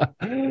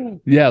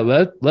 Yeah,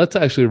 let's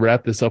actually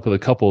wrap this up with a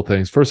couple of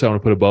things. First, I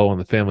want to put a bow on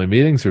the family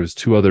meetings. There's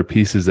two other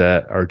pieces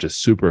that are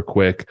just super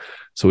quick.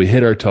 So we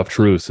hit our tough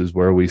truths, is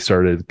where we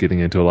started getting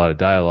into a lot of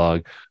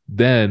dialogue.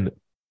 Then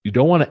you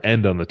don't want to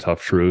end on the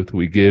tough truth.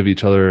 We give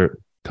each other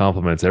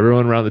compliments.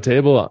 Everyone around the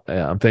table,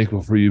 I'm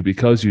thankful for you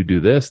because you do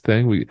this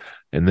thing.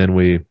 And then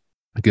we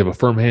give a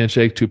firm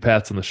handshake, 2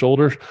 pats on the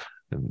shoulder.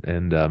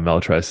 And Mel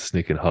tries to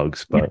sneak in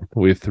hugs, but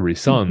we have 3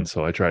 sons,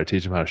 so I try to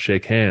teach them how to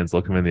shake hands,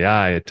 look them in the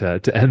eye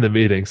to end the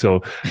meeting.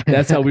 So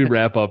that's how we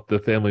wrap up the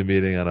family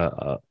meeting,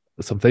 on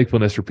some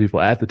thankfulness for people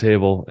at the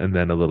table, and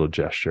then a little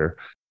gesture.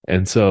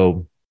 And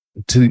so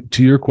to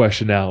your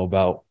question now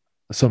about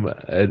some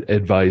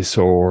advice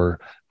or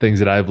things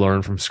that I've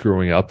learned from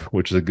screwing up,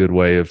 which is a good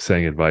way of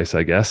saying advice,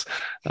 I guess,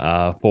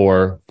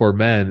 for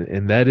men.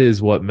 And that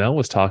is what Mel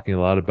was talking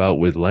a lot about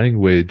with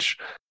language,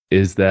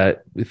 is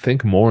that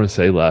think more and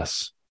say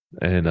less,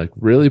 and like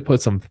really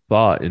put some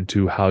thought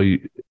into how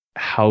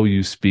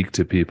you speak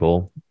to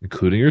people,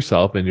 including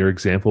yourself. And your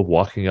example of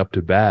walking up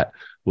to bat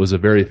was a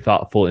very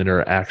thoughtful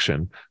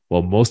interaction.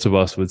 Well, most of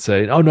us would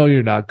say, "Oh no,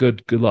 you're not.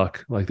 Good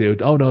luck." Like they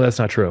would, "Oh no, that's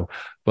not true."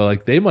 But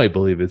like they might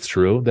believe it's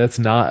true. That's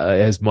not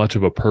as much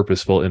of a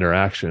purposeful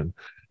interaction.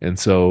 And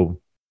so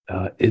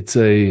it's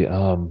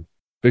a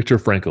Viktor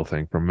Frankl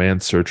thing from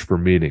Man's Search for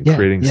Meaning.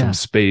 Creating some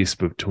space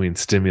between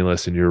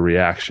stimulus and your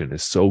reaction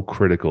is so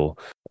critical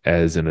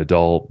as an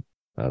adult,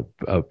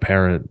 a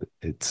parent.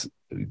 It's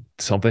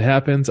something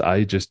happens,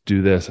 I just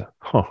do this.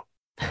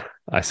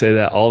 I say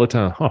that all the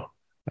time.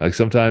 Like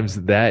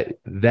sometimes that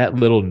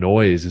little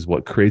noise is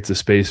what creates a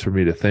space for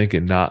me to think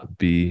and not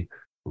be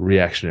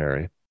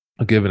reactionary.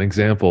 I'll give an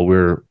example.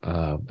 We're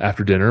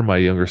after dinner, my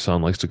younger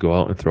son likes to go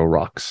out and throw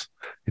rocks.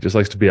 He just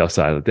likes to be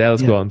outside. Like, Dad,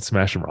 let's go out and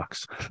smash some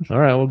rocks. All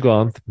right, we'll go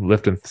on,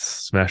 lift and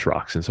smash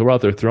rocks. And so we're out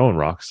there throwing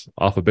rocks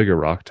off a bigger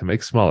rock to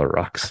make smaller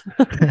rocks.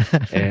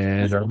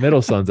 And our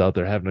middle son's out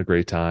there having a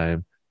great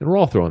time. And we're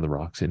all throwing the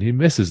rocks. And he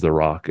misses the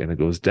rock, and it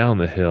goes down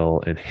the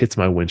hill and hits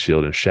my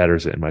windshield and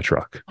shatters it in my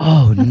truck.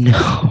 Oh,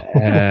 no.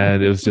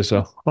 And it was just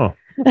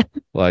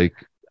like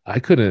I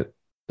couldn't,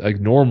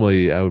 like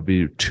normally I would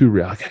be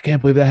I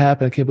can't believe that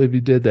happened. I can't believe you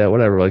did that,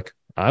 whatever. Like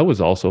I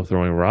was also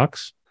throwing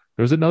rocks.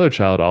 There was another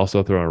child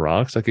also throwing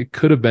rocks. Like it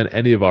could have been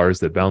any of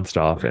ours that bounced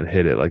off and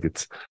hit it. Like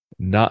it's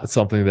not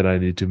something that I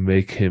need to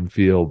make him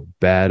feel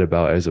bad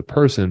about as a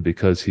person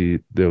because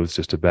there was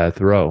just a bad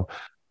throw.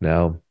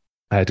 Now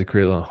I had to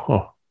create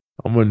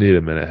I'm going to need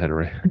a minute,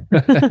 Henry.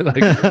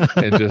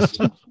 And just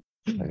like,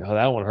 oh,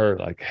 that one hurt.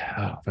 Like,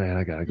 oh man,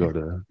 I got to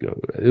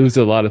go. It was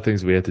a lot of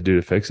things we had to do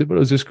to fix it, but it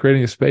was just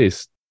creating a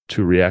space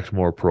to react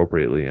more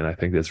appropriately. And I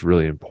think that's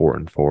really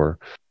important for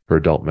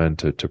adult men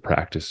to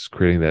practice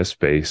creating that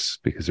space,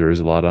 because there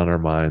is a lot on our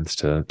minds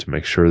to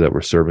make sure that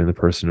we're serving the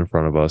person in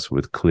front of us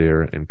with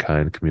clear and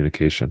kind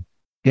communication.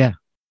 Yeah,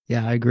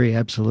 I agree.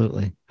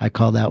 Absolutely. I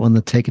call that one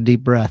the take a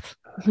deep breath.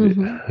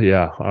 Mm-hmm.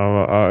 Yeah.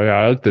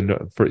 I like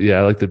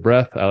I like the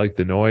breath. I like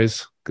the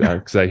noise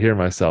because I hear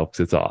myself,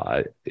 because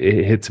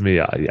it hits me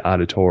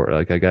auditory.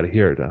 Like I got to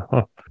hear it.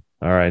 All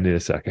right. I need a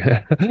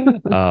second.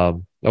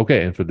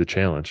 Okay. And for the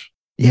challenge.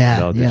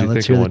 Did you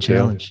think of one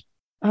challenge?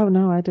 Oh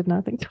no, I did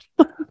not think.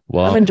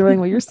 Well, I'm enjoying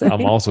what you're saying.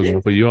 I'm also going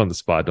to put you on the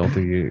spot. Don't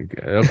think you.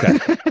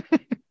 Okay.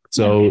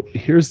 So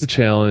here's the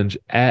challenge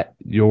at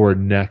your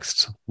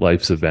next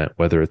life's event,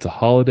 whether it's a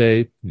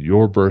holiday,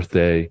 your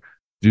birthday,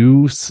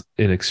 do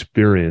an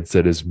experience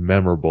that is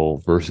memorable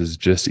versus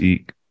just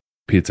eat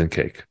pizza and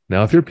cake.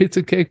 Now, if you're a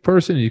pizza and cake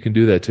person, you can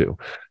do that too.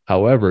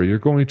 However, you're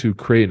going to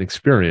create an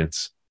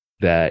experience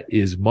that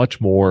is much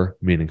more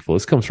meaningful.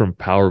 This comes from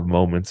Power of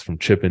Moments from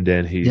Chip and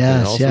Dan Heath.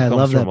 Yes, I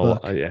love that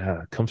book.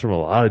 It comes from a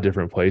lot of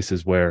different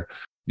places where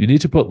you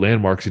need to put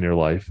landmarks in your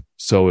life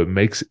so it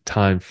makes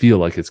time feel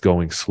like it's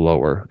going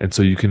slower. And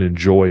so you can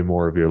enjoy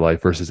more of your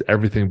life versus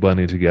everything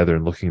blending together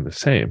and looking the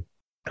same.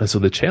 And so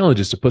the challenge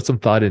is to put some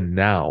thought in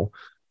now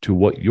to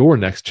what your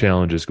next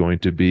challenge is going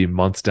to be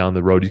months down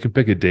the road. You can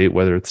pick a date,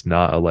 whether it's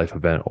not a life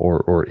event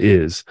or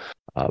is,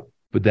 but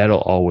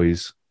that'll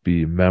always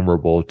be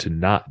memorable to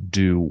not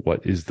do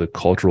what is the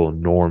cultural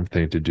norm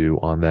thing to do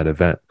on that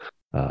event.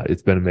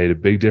 It's made a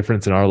big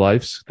difference in our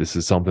lives. This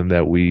is something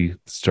that we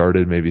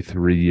started maybe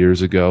 3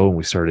 years ago, and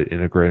we started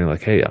integrating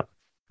like, hey,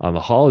 on the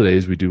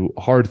holidays, we do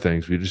hard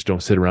things. We just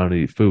don't sit around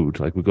and eat food.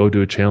 Like we go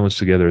do a challenge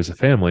together as a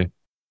family.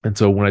 And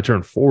so when I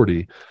turned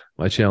 40,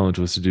 my challenge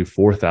was to do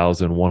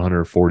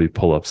 4,140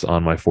 pull-ups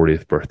on my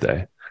 40th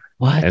birthday.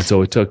 What? And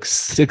so it took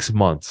 6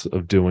 months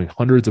of doing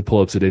hundreds of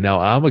pull-ups a day. Now,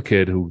 I'm a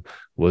kid who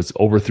was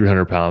over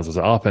 300 pounds, was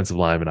an offensive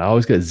lineman. I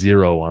always got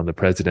 0 on the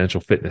presidential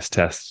fitness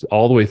tests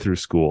all the way through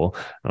school.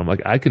 And I'm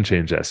like, I can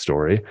change that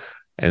story.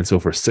 And so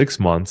for 6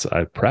 months,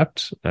 I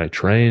prepped, I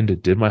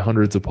trained, did my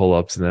hundreds of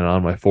pull-ups. And then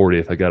on my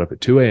 40th, I got up at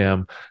 2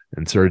 a.m.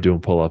 and started doing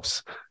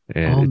pull-ups.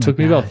 And it took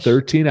me about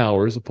 13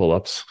 hours of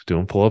pull-ups,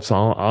 doing pull-ups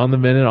on the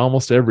minute,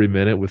 almost every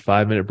minute, with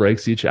 5-minute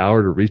breaks each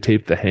hour to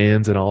retape the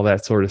hands and all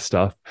that sort of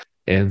stuff.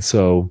 And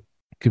so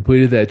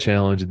completed that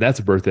challenge. And that's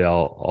a birthday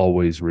I'll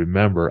always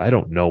remember. I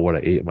don't know what I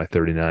ate my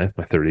 39th,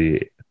 my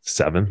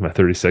 37th, my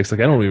 36th.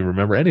 Like I don't even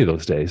remember any of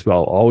those days, but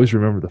I'll always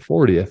remember the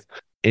 40th.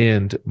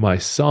 And my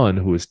son,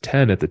 who was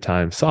 10 at the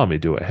time, saw me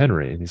do it,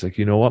 Henry. And he's like,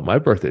 you know what? My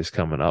birthday's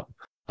coming up.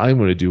 I'm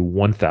going to do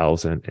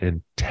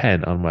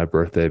 1,010 on my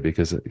birthday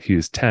because he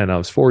was 10. I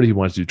was 40. He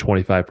wanted to do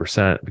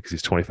 25% because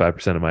he's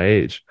 25% of my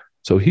age.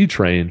 So he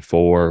trained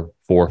for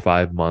 4 or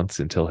 5 months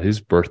until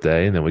his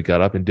birthday. And then we got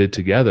up and did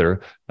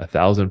together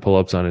 1,000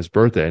 pull-ups on his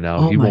birthday.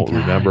 Now he won't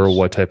remember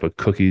what type of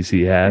cookies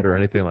he had or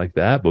anything like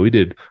that, but we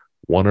did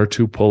 1 or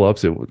 2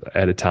 pull-ups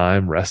at a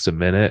time, rest a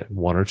minute,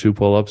 1 or 2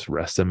 pull-ups,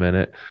 rest a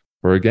minute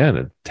for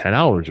again, 10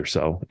 hours or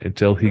so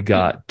until he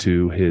got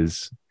to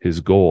his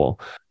goal.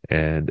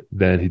 And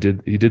then he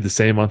did the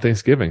same on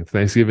Thanksgiving.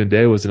 Thanksgiving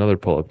Day was another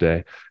pull-up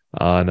day.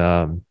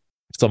 On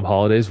some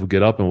holidays, we'll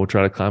get up and we'll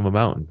try to climb a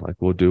mountain. Like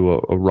we'll do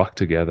a ruck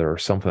together or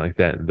something like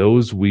that. And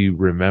those we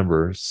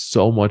remember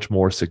so much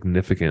more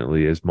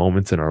significantly as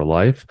moments in our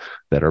life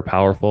that are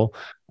powerful.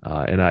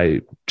 And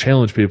I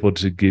challenge people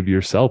to give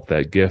yourself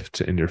that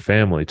gift in your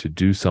family to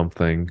do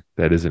something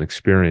that is an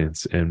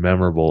experience and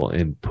memorable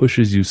and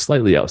pushes you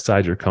slightly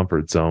outside your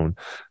comfort zone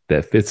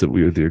that fits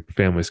with your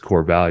family's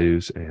core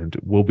values and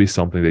will be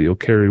something that you'll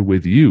carry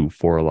with you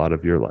for a lot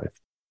of your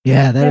life.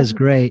 Yeah, that is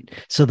great.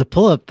 So the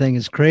pull-up thing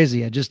is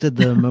crazy. I just did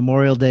the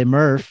Memorial Day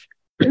Murph.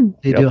 They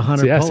do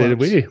 100 pull-ups. So did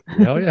we.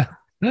 Oh, yeah.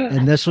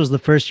 And this was the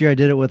first year I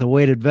did it with a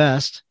weighted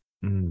vest.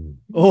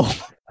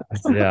 Oh.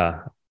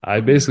 Yeah.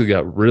 I basically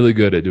got really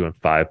good at doing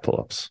 5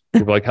 pull-ups.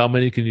 People are like, how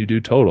many can you do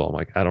total? I'm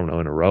like, I don't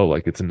know, in a row.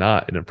 Like it's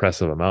not an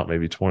impressive amount,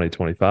 maybe 20,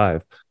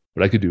 25.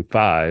 But I could do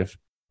 5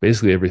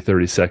 basically every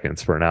 30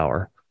 seconds for an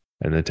hour.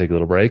 And then take a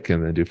little break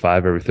and then do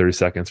 5 every 30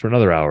 seconds for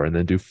another hour. And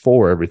then do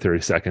 4 every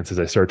 30 seconds as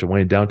I start to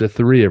wane down to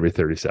 3 every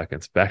 30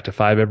 seconds, back to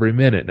 5 every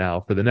minute now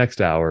for the next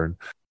hour, and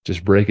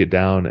just break it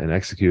down and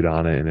execute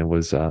on it. And it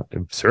was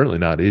certainly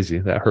not easy.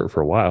 That hurt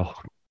for a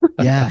while.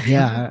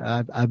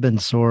 Yeah. I've been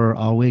sore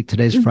all week.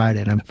 Today's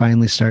Friday and I'm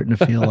finally starting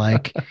to feel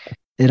like,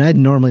 and I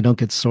normally don't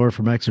get sore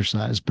from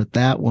exercise, but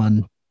that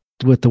one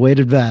with the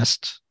weighted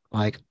vest,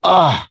 like,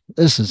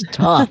 this is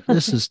tough.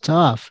 This is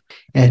tough.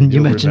 And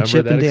you mentioned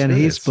Chip and Dan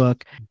Heath's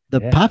book, the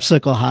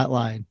popsicle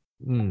hotline.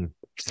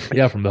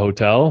 Yeah, from the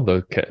hotel,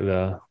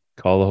 the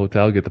call the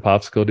hotel, get the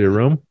popsicle to your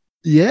room.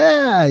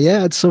 Yeah,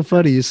 it's so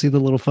funny. You see the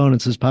little phone,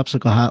 it says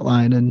popsicle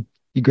hotline, and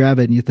you grab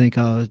it and you think,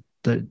 go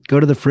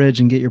to the fridge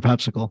and get your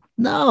popsicle.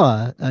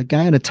 No, a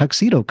guy in a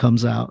tuxedo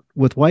comes out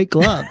with white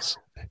gloves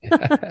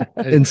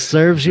and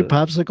serves you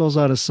popsicles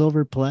on a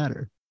silver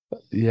platter.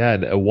 Yeah,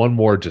 and one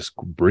more just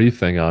brief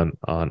thing on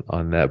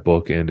that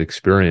book and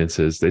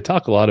experiences. They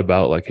talk a lot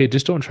about like, hey,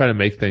 just don't try to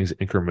make things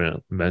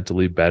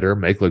incrementally better.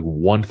 Make like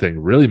one thing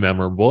really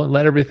memorable and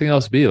let everything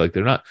else be. Like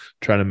they're not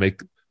trying to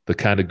make the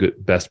kind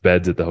of best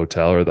beds at the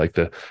hotel or like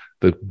the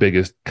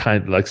biggest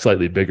kind, like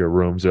slightly bigger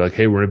rooms. They're like,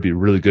 hey, we're going to be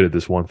really good at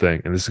this one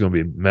thing. And this is going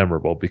to be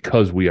memorable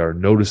because we are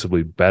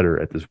noticeably better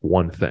at this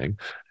one thing.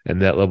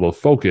 And that level of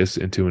focus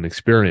into an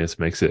experience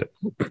makes it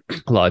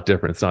a lot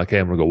different. It's not, okay,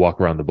 I'm going to go walk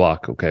around the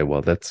block. Okay,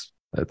 well, that's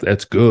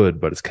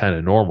good, but it's kind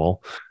of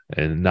normal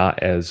and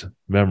not as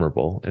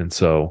memorable. And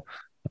so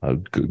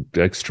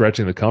like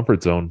stretching the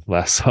comfort zone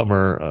last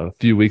summer, a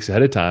few weeks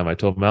ahead of time, I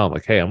told Mel, I'm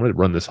like, hey, I'm going to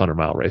run this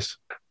 100-mile race.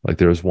 Like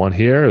there was one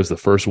here. It was the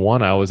first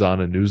one. I was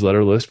on a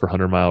newsletter list for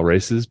 100-mile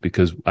races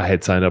because I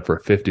had signed up for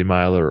a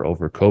 50-miler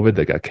over COVID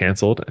that got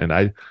canceled. And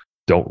I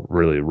don't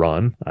really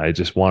run. I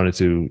just wanted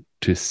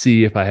to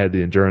see if I had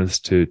the endurance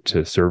to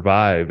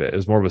survive. It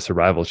was more of a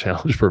survival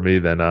challenge for me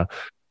than a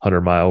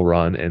 100-mile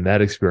run. And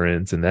that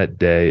experience and that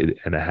day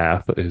and a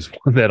half is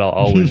one that I'll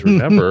always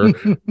remember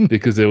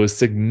because it was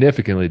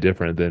significantly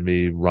different than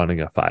me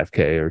running a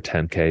 5K or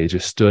 10K. It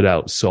just stood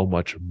out so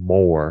much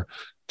more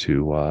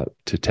to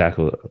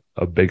tackle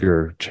a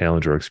bigger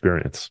challenge or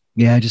experience.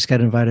 Yeah, I just got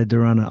invited to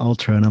run an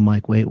ultra and I'm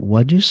like, wait,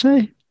 what'd you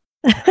say?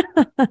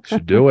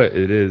 Should do it.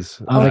 It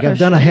is. I've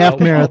done a half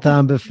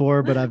marathon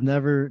before, but I've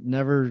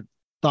never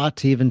thought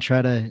to even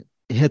try to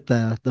hit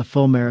the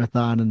full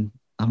marathon. And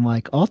I'm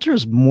like, ultra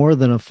is more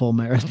than a full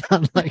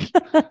marathon. Like,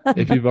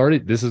 if you've already,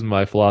 this is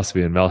my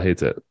philosophy, and Mel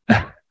hates it.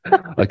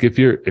 Like if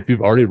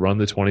you've already run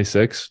the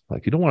 26,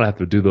 like you don't want to have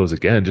to do those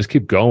again. Just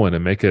keep going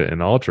and make it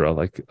an ultra.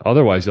 Like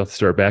otherwise you'll have to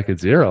start back at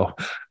 0.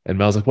 And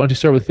Mel's like, why don't you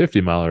start with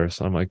 50 milers?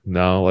 I'm like,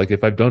 no, like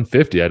if I've done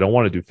 50, I don't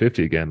want to do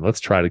 50 again.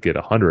 Let's try to get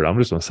 100. I'm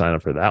just going to sign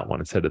up for that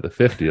one instead of the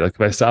 50. Like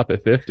if I stop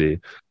at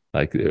 50,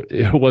 like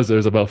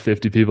there's about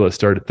 50 people that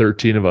started.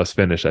 13 of us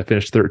finished. I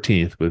finished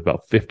 13th with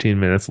about 15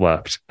 minutes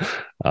left.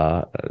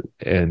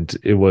 And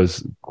it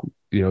was,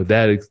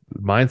 that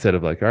mindset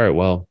of like, all right,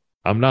 well,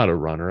 I'm not a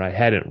runner. I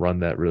hadn't run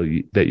that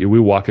year. We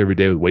walk every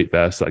day with weight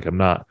vests. Like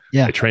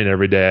I train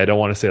every day. I don't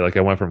want to say like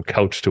I went from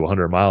couch to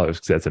 100 milers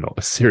because that's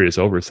a serious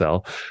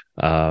oversell.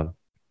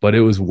 But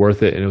it was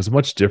worth it. And it was a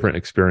much different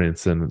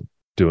experience than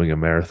doing a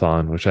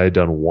marathon, which I had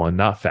done one,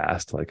 not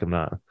fast. Like I'm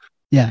not.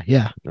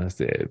 Yeah.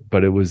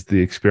 But it was the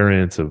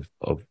experience of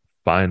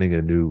finding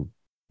a new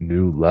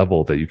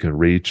level that you can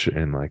reach,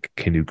 and like,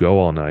 can you go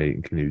all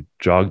night? Can you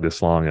jog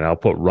this long? And I'll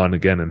put run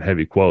again in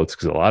heavy quotes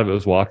because a lot of it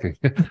was walking,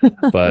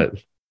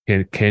 but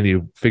can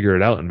you figure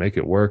it out and make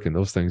it work? And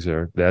those things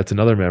that's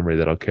another memory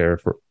that I'll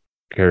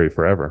carry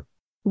forever.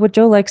 What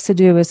Joe likes to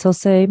do is he'll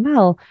say,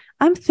 Mel,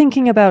 I'm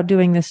thinking about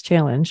doing this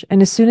challenge.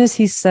 And as soon as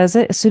he says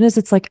it, as soon as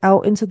it's like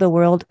out into the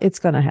world, it's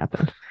going to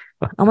happen.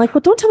 I'm like,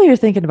 well, don't tell me you're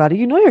thinking about it.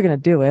 You know, you're going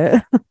to do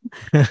it.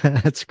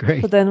 That's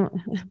great. But then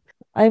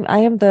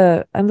I'm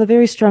the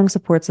very strong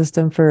support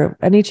system for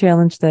any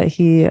challenge that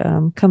he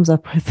comes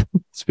up with.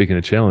 Speaking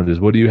of challenges,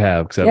 what do you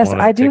have? Because yes,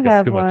 I do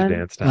have one.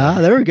 Dance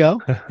time. There we go.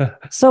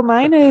 So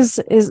mine is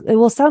it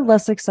will sound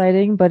less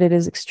exciting, but it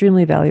is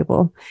extremely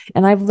valuable.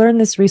 And I've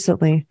learned this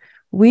recently.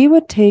 We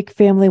would take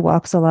family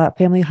walks a lot,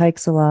 family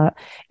hikes a lot.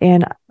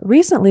 And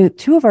recently,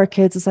 2 of our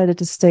kids decided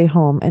to stay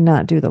home and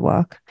not do the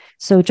walk.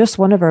 So just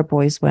one of our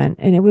boys went,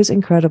 and it was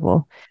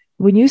incredible.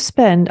 When you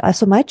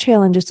so my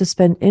challenge is to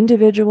spend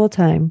individual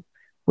time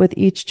with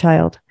each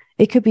child.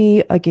 It could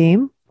be a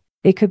game.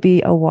 It could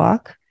be a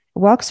walk.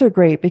 Walks are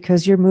great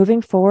because you're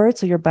moving forward.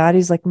 So your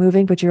body's like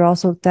moving, but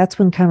that's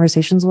when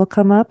conversations will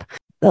come up.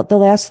 The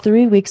last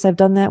 3 weeks, I've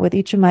done that with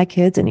each of my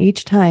kids. And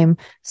each time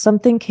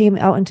something came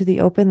out into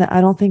the open that I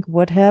don't think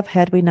would have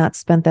had we not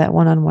spent that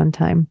one-on-one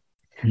time.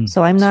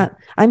 So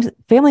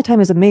family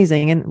time is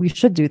amazing and we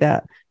should do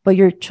that. But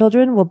your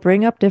children will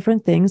bring up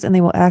different things and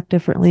they will act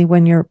differently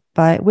when you're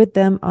with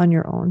them on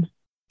your own.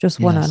 Just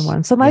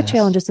one-on-one. So my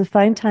challenge is to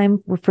find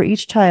time for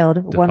each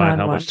child one-on-one.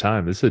 How much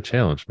time? This is a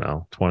challenge,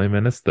 Mel. 20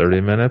 minutes,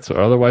 30 minutes,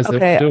 or otherwise okay,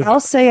 they have to do it. I'll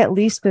say at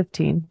least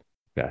 15.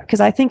 Okay. Because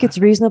I think it's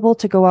reasonable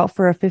to go out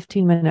for a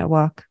 15-minute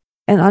walk.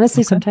 And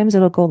honestly, sometimes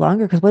it'll go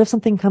longer because what if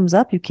something comes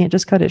up? You can't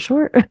just cut it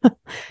short.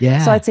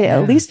 So I'd say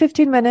at least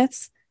 15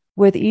 minutes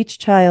with each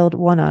child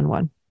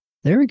one-on-one.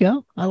 There we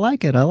go. I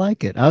like it. I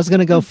was going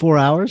to go 4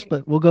 hours,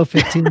 but we'll go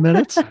 15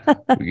 minutes.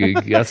 You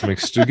got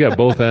you got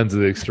both ends of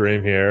the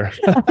extreme here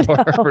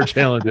for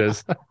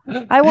challenges.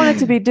 I want it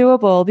to be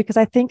doable because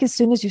I think as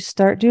soon as you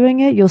start doing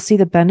it, you'll see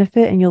the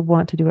benefit and you'll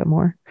want to do it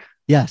more.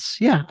 Yes.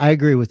 Yeah, I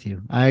agree with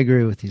you.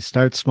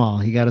 Start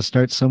small. You got to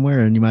start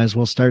somewhere and you might as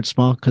well start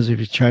small because if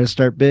you try to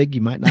start big,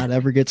 you might not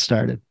ever get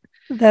started.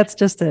 That's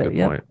just it.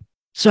 Good point.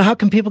 So how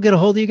can people get a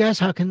hold of you guys?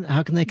 How can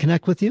they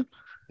connect with you?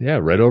 Yeah,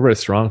 right over at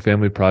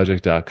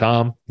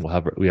strongfamilyproject.com.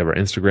 We have our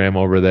Instagram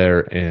over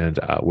there and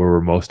where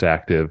we're most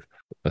active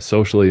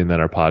socially. And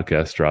then our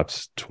podcast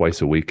drops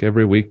twice a week,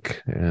 every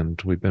week. And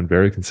we've been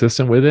very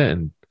consistent with it.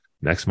 And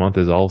next month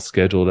is all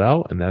scheduled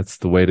out. And that's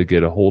the way to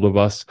get a hold of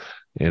us.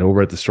 And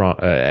over at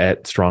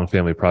at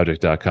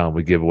strongfamilyproject.com,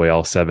 we give away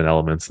all 7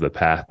 elements of the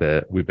path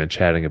that we've been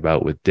chatting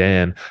about with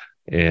Dan,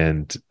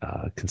 and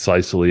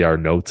concisely our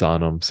notes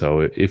on them.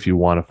 So if you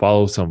want to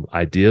follow some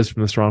ideas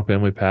from the Strong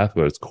Family Path,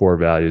 whether it's core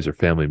values or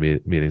family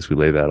meetings, we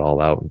lay that all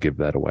out and give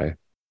that away.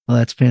 Well,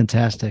 that's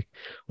fantastic.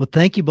 Well,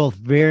 thank you both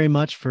very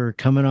much for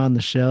coming on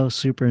the show.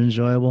 Super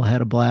enjoyable.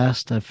 Had a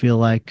blast. I feel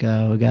like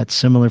we got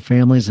similar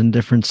families in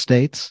different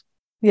states.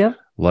 Yeah.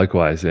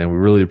 Likewise. And we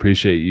really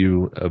appreciate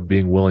you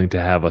being willing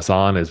to have us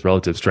on as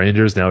relative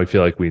strangers. Now we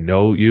feel like we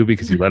know you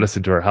because you let us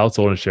into our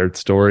household and shared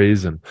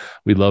stories. And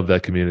we love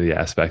that community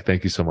aspect.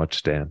 Thank you so much,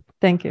 Stan.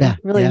 Thank you.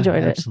 Really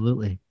enjoyed it.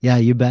 Absolutely. Yeah,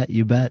 you bet.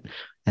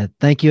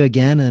 Thank you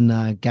again.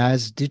 And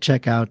guys, do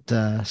check out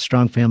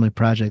Strong Family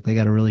Project. They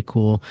got a really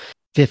cool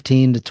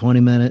 15 to 20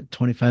 minute,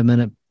 25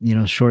 minute,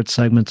 short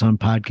segments on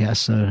podcasts.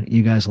 So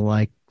you guys will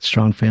like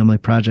Strong Family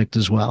Project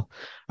as well.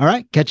 All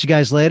right. Catch you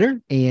guys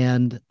later.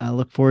 And I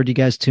look forward to you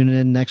guys tuning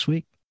in next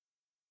week.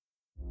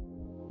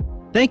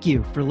 Thank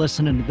you for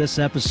listening to this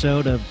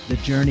episode of the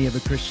Journey of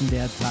a Christian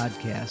Dad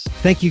podcast.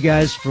 Thank you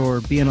guys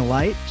for being a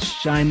light.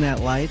 Shine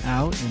that light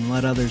out and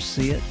let others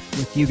see it.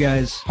 With you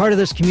guys part of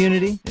this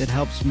community, it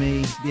helps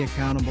me be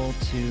accountable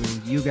to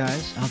you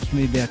guys. It helps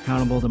me be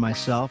accountable to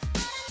myself.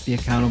 be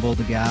accountable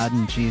to God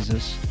and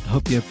Jesus. I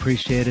hope you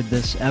appreciated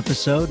this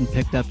episode and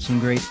picked up some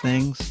great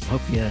things.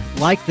 Hope you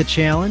like the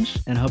challenge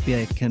and hope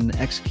you can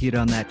execute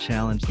on that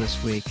challenge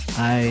this week.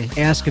 I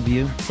ask of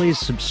you, please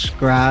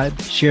subscribe,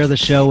 share the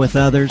show with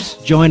others.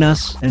 Join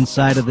us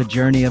inside of the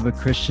Journey of a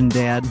Christian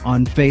Dad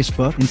on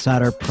Facebook,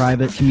 inside our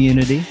private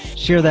community.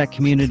 Share that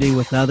community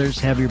with others.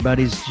 Have your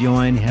buddies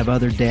join. Have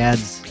other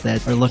dads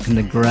that are looking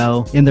to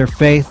grow in their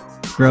faith,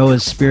 grow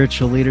as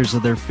spiritual leaders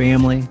of their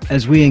family.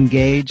 As we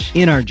engage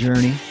in our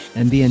journey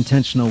and be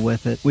intentional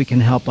with it, we can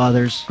help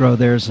others grow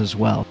theirs as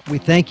well. We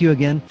thank you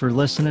again for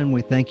listening.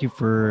 We thank you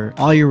for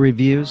all your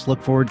reviews.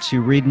 Look forward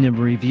to reading a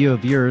review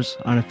of yours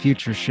on a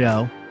future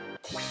show.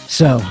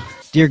 So,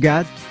 dear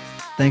God,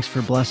 thanks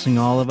for blessing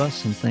all of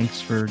us, and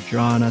thanks for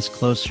drawing us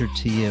closer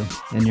to you.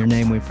 In your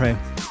name we pray.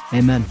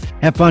 Amen.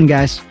 Have fun,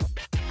 guys.